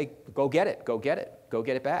 then I'd say go get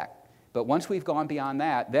it back. But once we've gone beyond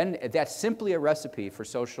that, then that's simply a recipe for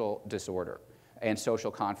social disorder and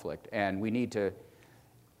social conflict, and we need to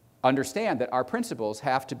understand that our principles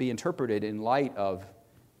have to be interpreted in light of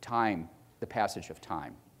time, the passage of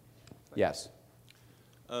time. Yes?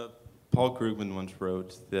 Paul Krugman once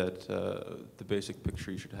wrote that the basic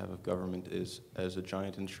picture you should have of government is as a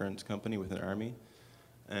giant insurance company with an army.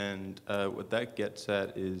 And what that gets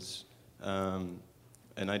at is an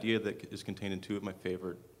idea that is contained in two of my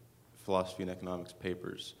favorite philosophy and economics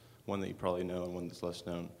papers, one that you probably know and one that's less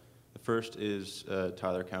known. The first is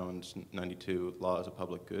Tyler Cowen's 92 Law as a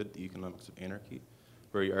Public Good, The Economics of Anarchy,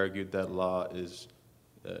 where he argued that law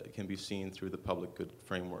can be seen through the public good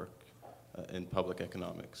framework in public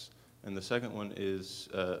economics. And the second one is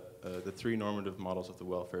the three normative models of the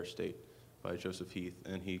welfare state by Joseph Heath.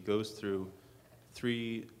 And he goes through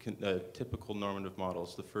three typical normative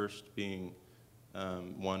models, the first being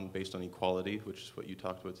one based on equality, which is what you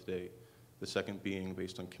talked about today. The second being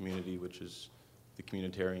based on community, which is the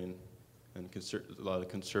communitarian, and a lot of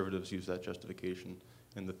conservatives use that justification.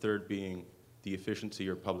 and the third being the efficiency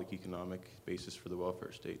or public economic basis for the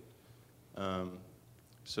welfare state.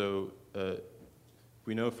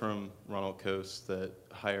 We know from Ronald Coase that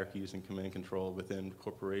hierarchies and command control within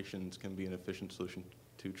corporations can be an efficient solution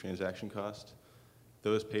to transaction cost.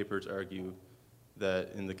 Those papers argue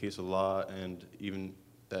that in the case of law, and even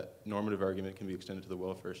that normative argument can be extended to the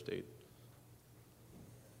welfare state.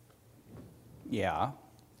 Yeah.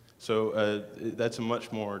 So that's a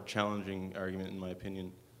much more challenging argument, in my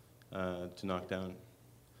opinion, to knock down.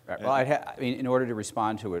 Right. Well, I mean, in order to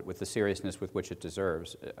respond to it with the seriousness with which it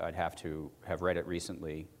deserves, I'd have to have read it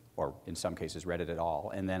recently, or in some cases read it at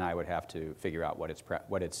all, and then I would have to figure out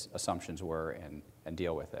what its assumptions were and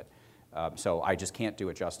deal with it. So I just can't do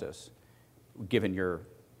it justice, given your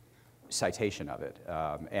citation of it.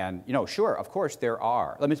 And sure, of course there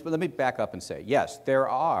are. Let me back up and say, yes, there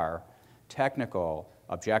are technical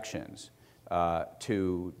objections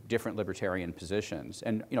to different libertarian positions.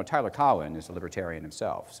 And Tyler Cowen is a libertarian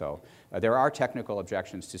himself. So there are technical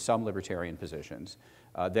objections to some libertarian positions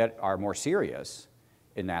that are more serious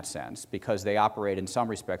in that sense because they operate in some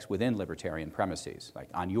respects within libertarian premises. Like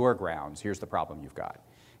on your grounds, here's the problem you've got.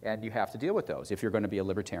 And you have to deal with those if you're going to be a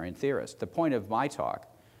libertarian theorist. The point of my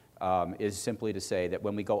talk is simply to say that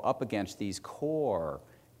when we go up against these core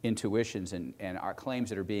intuitions and our claims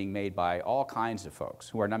that are being made by all kinds of folks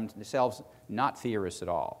who are themselves not theorists at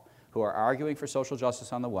all, who are arguing for social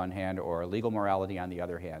justice on the one hand or legal morality on the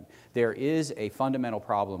other hand, there is a fundamental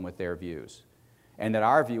problem with their views, and that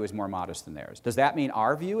our view is more modest than theirs. Does that mean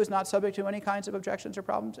our view is not subject to any kinds of objections or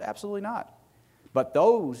problems? Absolutely not. But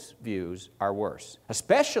those views are worse,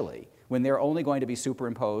 especially when they're only going to be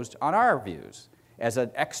superimposed on our views as an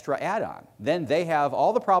extra add-on. Then they have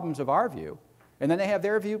all the problems of our view, and then they have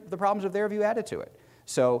their view, the problems of their view added to it.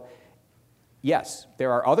 So, yes,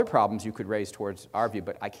 there are other problems you could raise towards our view,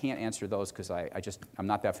 but I can't answer those because I'm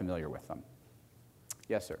not that familiar with them.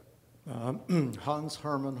 Yes, sir. Hans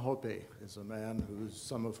Hermann Hoppe is a man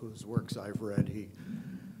some of whose works I've read. He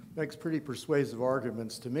makes pretty persuasive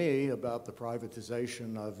arguments to me about the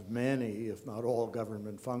privatization of many, if not all,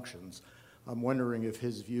 government functions. I'm wondering if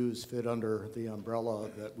his views fit under the umbrella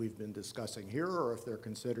that we've been discussing here, or if they're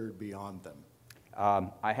considered beyond them.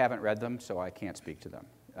 I haven't read them, so I can't speak to them.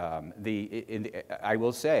 I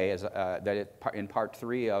will say that in Part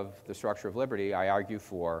 3 of the Structure of Liberty, I argue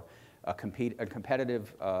for a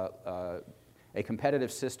competitive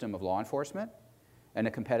system of law enforcement and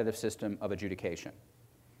a competitive system of adjudication.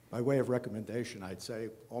 By way of recommendation, I'd say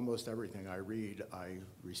almost everything I read, I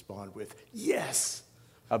respond with, yes!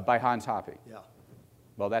 By Hans Hoppe? Yeah.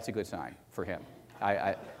 Well, that's a good sign for him.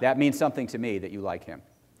 That means something to me that you like him.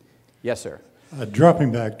 Yes, sir.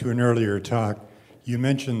 Dropping back to an earlier talk, you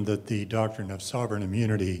mentioned that the doctrine of sovereign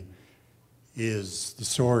immunity is the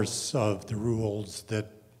source of the rules that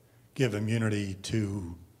give immunity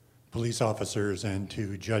to police officers and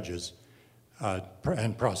to judges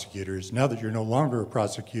and prosecutors. Now that you're no longer a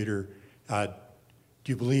prosecutor, do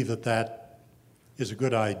you believe that that is a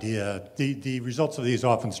good idea? The results of these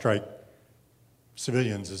often strike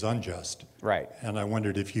civilians as unjust. Right. And I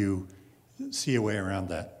wondered if you see a way around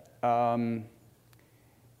that. I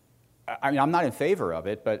mean, I'm not in favor of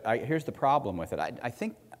it, but here's the problem with it. I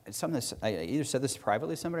think some of this, I either said this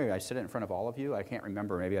privately to somebody or I said it in front of all of you. I can't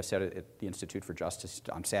remember. Maybe I said it at the Institute for Justice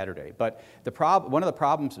on Saturday. But one of the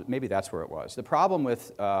problems, maybe that's where it was, the problem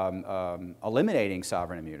with eliminating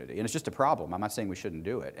sovereign immunity, and it's just a problem, I'm not saying we shouldn't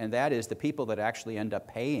do it, and that is the people that actually end up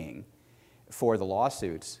paying for the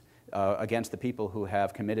lawsuits against the people who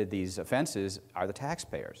have committed these offenses are the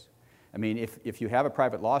taxpayers. I mean, if you have a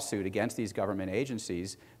private lawsuit against these government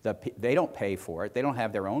agencies, they don't pay for it. They don't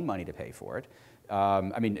have their own money to pay for it.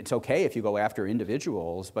 I mean, it's okay if you go after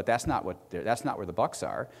individuals, but that's not where the bucks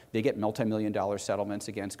are. They get multi-million-dollar settlements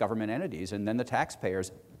against government entities, and then the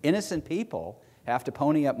taxpayers, innocent people, have to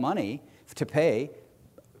pony up money to pay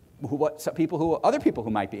other people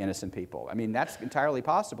who might be innocent people. I mean, that's entirely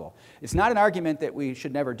possible. It's not an argument that we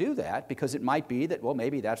should never do that, because it might be that, well,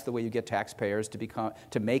 maybe that's the way you get taxpayers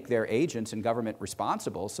to make their agents in government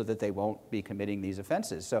responsible so that they won't be committing these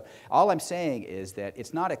offenses. So all I'm saying is that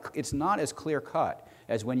it's not as clear-cut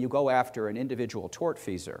as when you go after an individual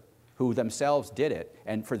tortfeasor who themselves did it,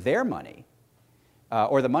 and for their money,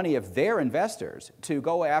 or the money of their investors, to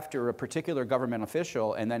go after a particular government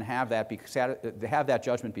official and then have that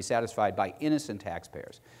judgment be satisfied by innocent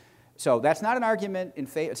taxpayers. So that's not an argument in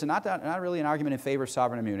favor. It's not really an argument in favor of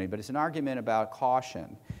sovereign immunity, but it's an argument about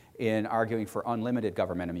caution in arguing for unlimited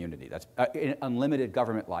government immunity. That's unlimited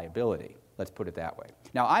government liability. Let's put it that way.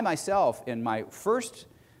 Now, I myself, in my first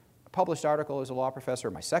published article as a law professor,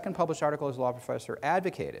 my second published article as a law professor,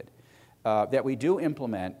 advocated that we do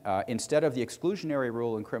implement, instead of the exclusionary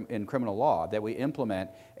rule in criminal law, that we implement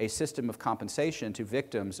a system of compensation to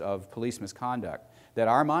victims of police misconduct that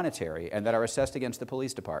are monetary and that are assessed against the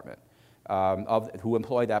police department who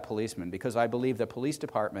employ that policeman. Because I believe that police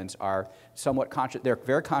departments are somewhat conscious, they're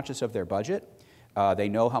very conscious of their budget. They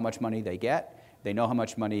know how much money they get. They know how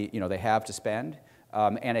much money they have to spend.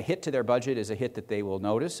 And a hit to their budget is a hit that they will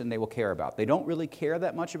notice and they will care about. They don't really care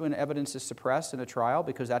that much when evidence is suppressed in a trial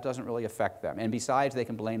because that doesn't really affect them. And besides, they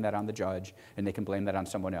can blame that on the judge and they can blame that on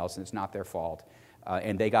someone else, and it's not their fault.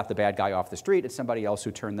 And they got the bad guy off the street, it's somebody else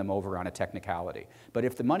who turned them over on a technicality. But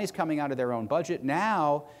if the money's coming out of their own budget,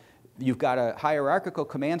 now you've got a hierarchical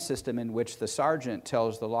command system in which the sergeant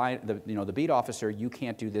tells the beat officer, you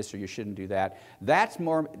can't do this or you shouldn't do that. That's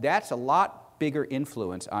a lot bigger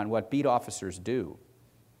influence on what beat officers do,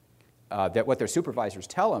 that what their supervisors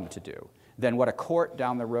tell them to do, than what a court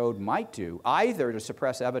down the road might do, either to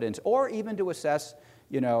suppress evidence or even to assess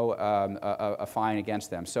a fine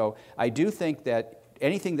against them. So I do think that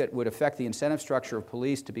anything that would affect the incentive structure of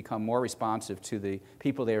police to become more responsive to the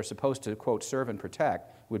people they are supposed to, quote, serve and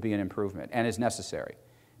protect would be an improvement and is necessary.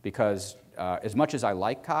 Because as much as I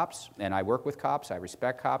like cops and I work with cops, I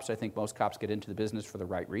respect cops, I think most cops get into the business for the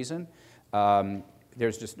right reason.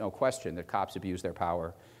 There's just no question that cops abuse their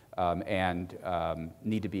power and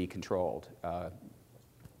need to be controlled,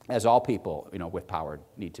 as all people with power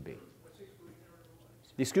need to be.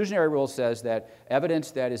 The exclusionary rule says that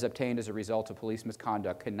evidence that is obtained as a result of police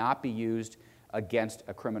misconduct cannot be used against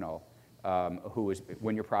a criminal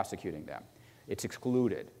when you're prosecuting them. It's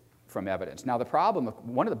excluded from evidence. Now,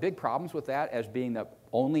 one of the big problems with that as being the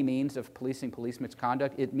only means of policing police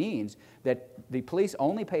misconduct, it means that the police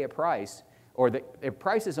only pay a price, or the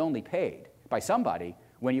price is only paid by somebody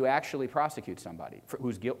when you actually prosecute somebody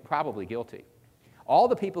who's probably guilty. All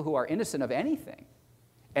the people who are innocent of anything,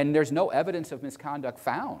 and there's no evidence of misconduct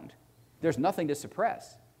found, there's nothing to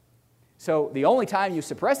suppress. So the only time you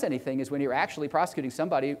suppress anything is when you're actually prosecuting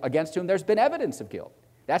somebody against whom there's been evidence of guilt.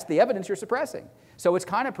 That's the evidence you're suppressing. So it's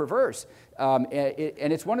kind of perverse. And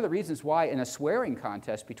it's one of the reasons why in a swearing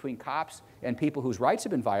contest between cops and people whose rights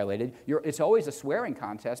have been violated, it's always a swearing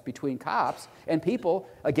contest between cops and people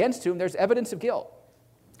against whom there's evidence of guilt.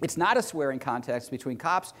 It's not a swearing contest between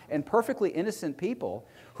cops and perfectly innocent people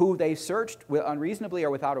who they searched unreasonably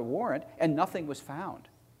or without a warrant and nothing was found.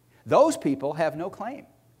 Those people have no claim,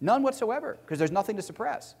 none whatsoever, because there's nothing to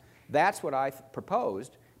suppress. That's what I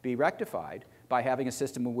proposed be rectified by having a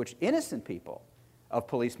system in which innocent people of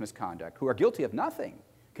police misconduct who are guilty of nothing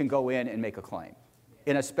can go in and make a claim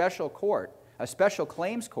in a special court, a special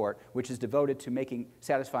claims court, which is devoted to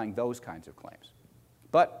satisfying those kinds of claims.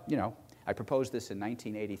 But, I proposed this in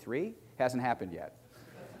 1983. Hasn't happened yet.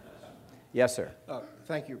 Yes, sir.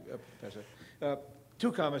 Thank you, Professor.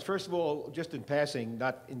 Two comments. First of all, just in passing,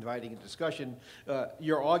 not inviting a discussion,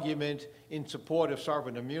 your argument in support of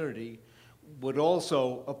sovereign immunity would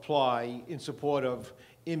also apply in support of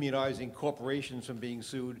immunizing corporations from being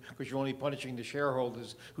sued because you're only punishing the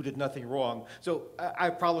shareholders who did nothing wrong. So I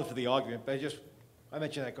have problems with the argument, but I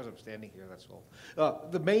mention that because I'm standing here, that's all.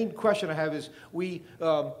 The main question I have is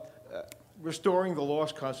restoring the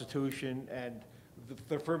lost Constitution and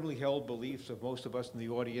the firmly held beliefs of most of us in the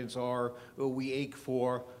audience are we ache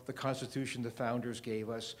for the Constitution the founders gave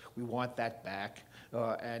us. We want that back,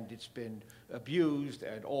 and it's been abused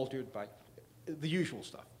and altered by the usual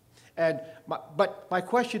stuff. But my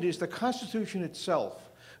question is, the Constitution itself,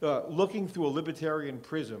 looking through a libertarian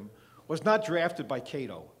prism, was not drafted by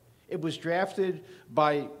Cato. It was drafted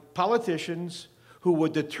by politicians who were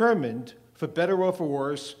determined, for better or for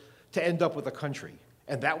worse, to end up with a country.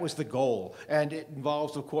 And that was the goal. And it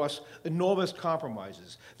involves, of course, enormous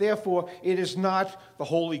compromises. Therefore, it is not the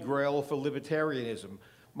holy grail for libertarianism.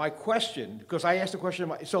 My question, because I ask the question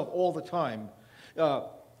myself all the time,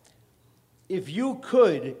 if you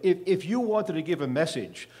wanted to give a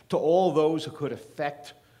message to all those who could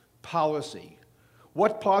affect policy,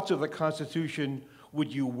 what parts of the Constitution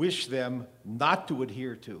would you wish them not to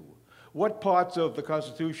adhere to? What parts of the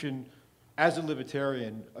Constitution, as a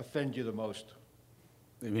libertarian, offend you the most?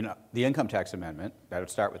 The income tax amendment, I would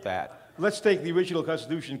start with that. Let's take the original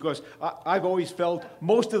Constitution, because I've always felt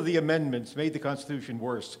most of the amendments made the Constitution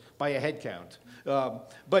worse by a head count.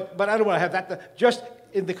 But I don't want to have that. Just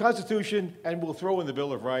in the Constitution, and we'll throw in the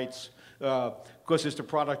Bill of Rights, because it's the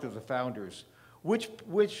product of the founders. Which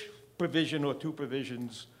provision or two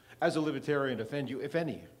provisions, as a libertarian, offend you, if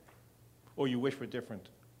any, or you wish were different?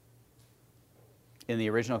 In the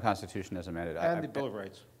original Constitution as amended. And the Bill of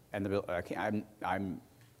Rights. And the bill,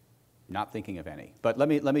 Not thinking of any. But let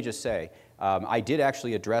me just say, I did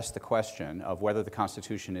actually address the question of whether the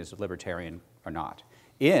Constitution is libertarian or not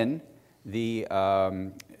in the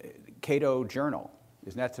Cato Journal.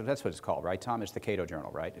 That's what it's called, right, Tom? It's the Cato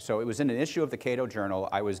Journal, right? So it was in an issue of the Cato Journal.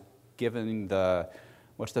 I was given the,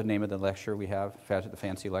 what's the name of the lecture we have, the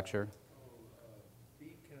fancy lecture?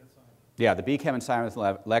 Yeah, the B. Kevin Simons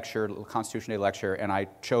lecture, Constitution Day lecture, and I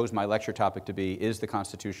chose my lecture topic to be, is the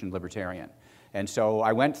Constitution libertarian? And so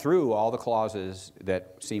I went through all the clauses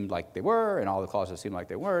that seemed like they were and all the clauses that seemed like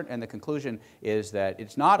they weren't, and the conclusion is that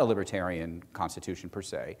it's not a libertarian constitution per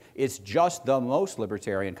se. It's just the most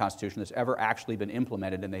libertarian constitution that's ever actually been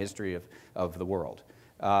implemented in the history of the world.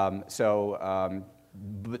 So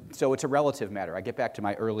it's a relative matter. I get back to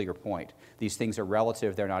my earlier point. These things are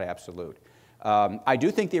relative, they're not absolute. I do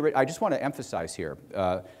think I just want to emphasize here,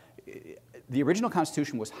 the original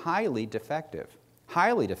Constitution was highly defective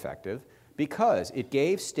because it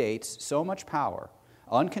gave states so much power,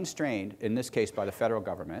 unconstrained, in this case by the federal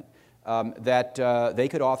government, that they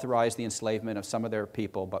could authorize the enslavement of some of their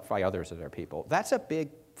people, but by others of their people. That's a big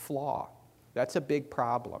flaw. That's a big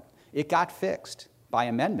problem. It got fixed by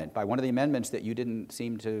amendment, by one of the amendments that you didn't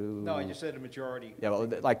seem to... No, you said a majority. Yeah, well,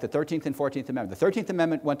 like the 13th and 14th Amendment. The 13th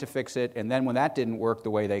Amendment went to fix it, and then when that didn't work the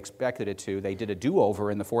way they expected it to, they did a do-over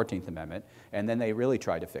in the 14th Amendment, and then they really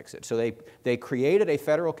tried to fix it. So they created a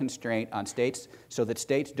federal constraint on states so that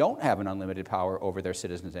states don't have an unlimited power over their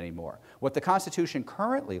citizens anymore. What the Constitution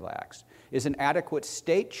currently lacks is an adequate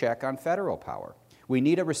state check on federal power. We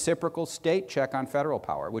need a reciprocal state check on federal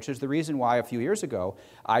power, which is the reason why a few years ago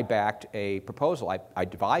I backed a proposal. I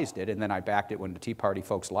devised it, and then I backed it when the Tea Party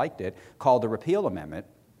folks liked it, called the Repeal Amendment,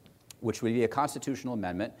 which would be a constitutional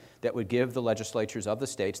amendment that would give the legislatures of the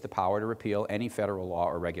states the power to repeal any federal law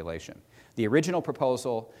or regulation. The original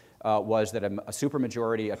proposal was that a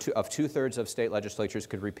supermajority of 2/3 of state legislatures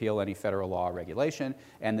could repeal any federal law or regulation.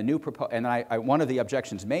 And the new one of the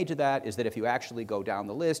objections made to that is that if you actually go down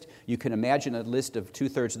the list, you can imagine a list of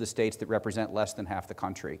 2/3 of the states that represent less than half the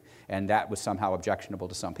country. And that was somehow objectionable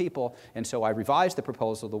to some people. And so I revised the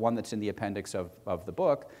proposal, the one that's in the appendix of the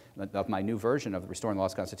book, of my new version of the Restoring the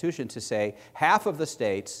Lost Constitution, to say half of the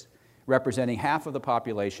states representing half of the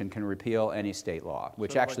population can repeal any state law,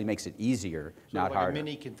 which actually makes it easier, not harder. A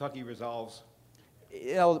mini Kentucky resolves.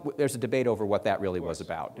 You know, there's a debate over what that really was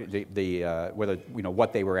about, whether,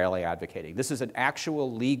 what they were really advocating. This is an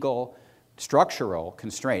actual legal structural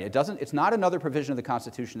constraint. It's not another provision of the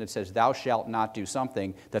Constitution that says thou shalt not do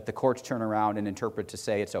something that the courts turn around and interpret to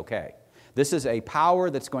say it's okay. This is a power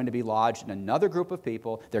that's going to be lodged in another group of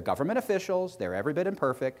people. They're government officials. They're every bit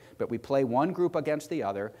imperfect, but we play one group against the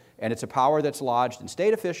other, and it's a power that's lodged in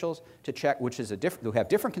state officials to check, who have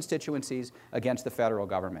different constituencies against the federal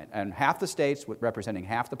government. And half the states, representing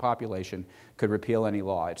half the population, could repeal any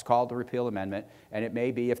law. It's called the Repeal Amendment, and it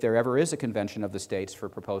may be, if there ever is a convention of the states for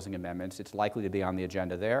proposing amendments, it's likely to be on the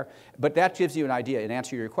agenda there. But that gives you an idea, in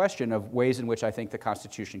answer to your question, of ways in which I think the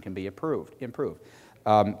Constitution can be improved.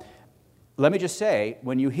 Let me just say,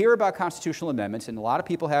 when you hear about constitutional amendments, and a lot of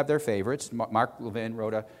people have their favorites, Mark Levin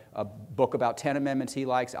wrote a book about 10 amendments he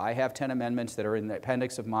likes. I have 10 amendments that are in the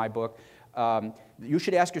appendix of my book. You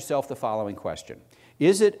should ask yourself the following question.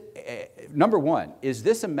 Number one, is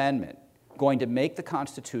this amendment going to make the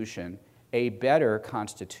Constitution a better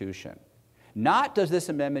Constitution? Not does this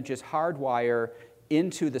amendment just hardwire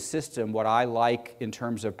into the system what I like in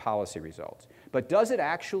terms of policy results, but does it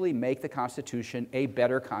actually make the Constitution a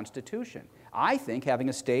better Constitution? I think having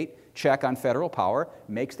a state check on federal power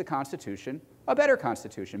makes the Constitution a better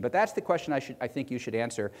Constitution. But that's the question I think you should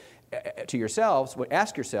answer to yourselves,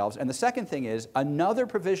 ask yourselves. And the second thing is another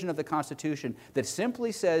provision of the Constitution that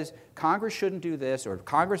simply says Congress shouldn't do this, or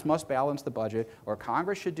Congress must balance the budget, or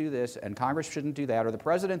Congress should do this and Congress shouldn't do that, or the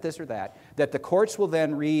president this or that the courts will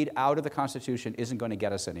then read out of the Constitution isn't going to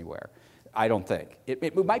get us anywhere. I don't think.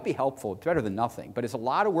 It might be helpful. It's better than nothing. But it's a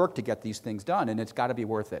lot of work to get these things done, and it's got to be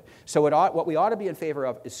worth it. So what we ought to be in favor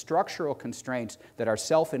of is structural constraints that are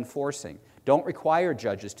self-enforcing, don't require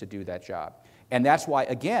judges to do that job. And that's why,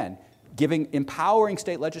 again, empowering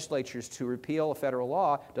state legislatures to repeal a federal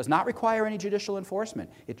law does not require any judicial enforcement.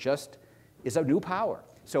 It just is a new power.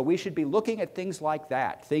 So we should be looking at things like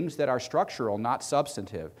that, things that are structural, not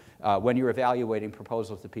substantive, when you're evaluating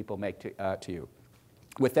proposals that people make to you.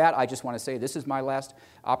 With that, I just want to say this is my last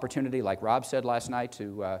opportunity, like Rob said last night,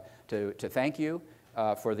 to thank you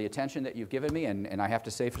for the attention that you've given me, and I have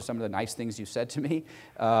to say for some of the nice things you said to me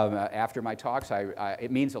after my talks.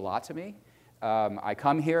 It means a lot to me. I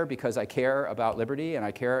come here because I care about liberty, and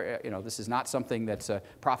I care, this is not something that's a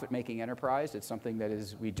profit-making enterprise. It's something that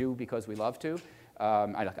we do because we love to.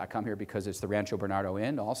 I come here because it's the Rancho Bernardo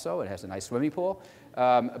Inn also. It has a nice swimming pool.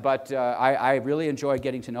 I really enjoy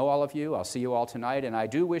getting to know all of you. I'll see you all tonight, and I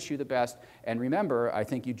do wish you the best. And remember, I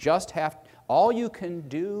think you just have, all you can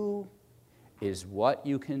do is what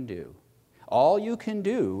you can do. All you can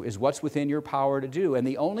do is what's within your power to do, and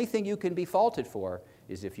the only thing you can be faulted for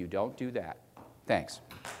is if you don't do that. Thanks.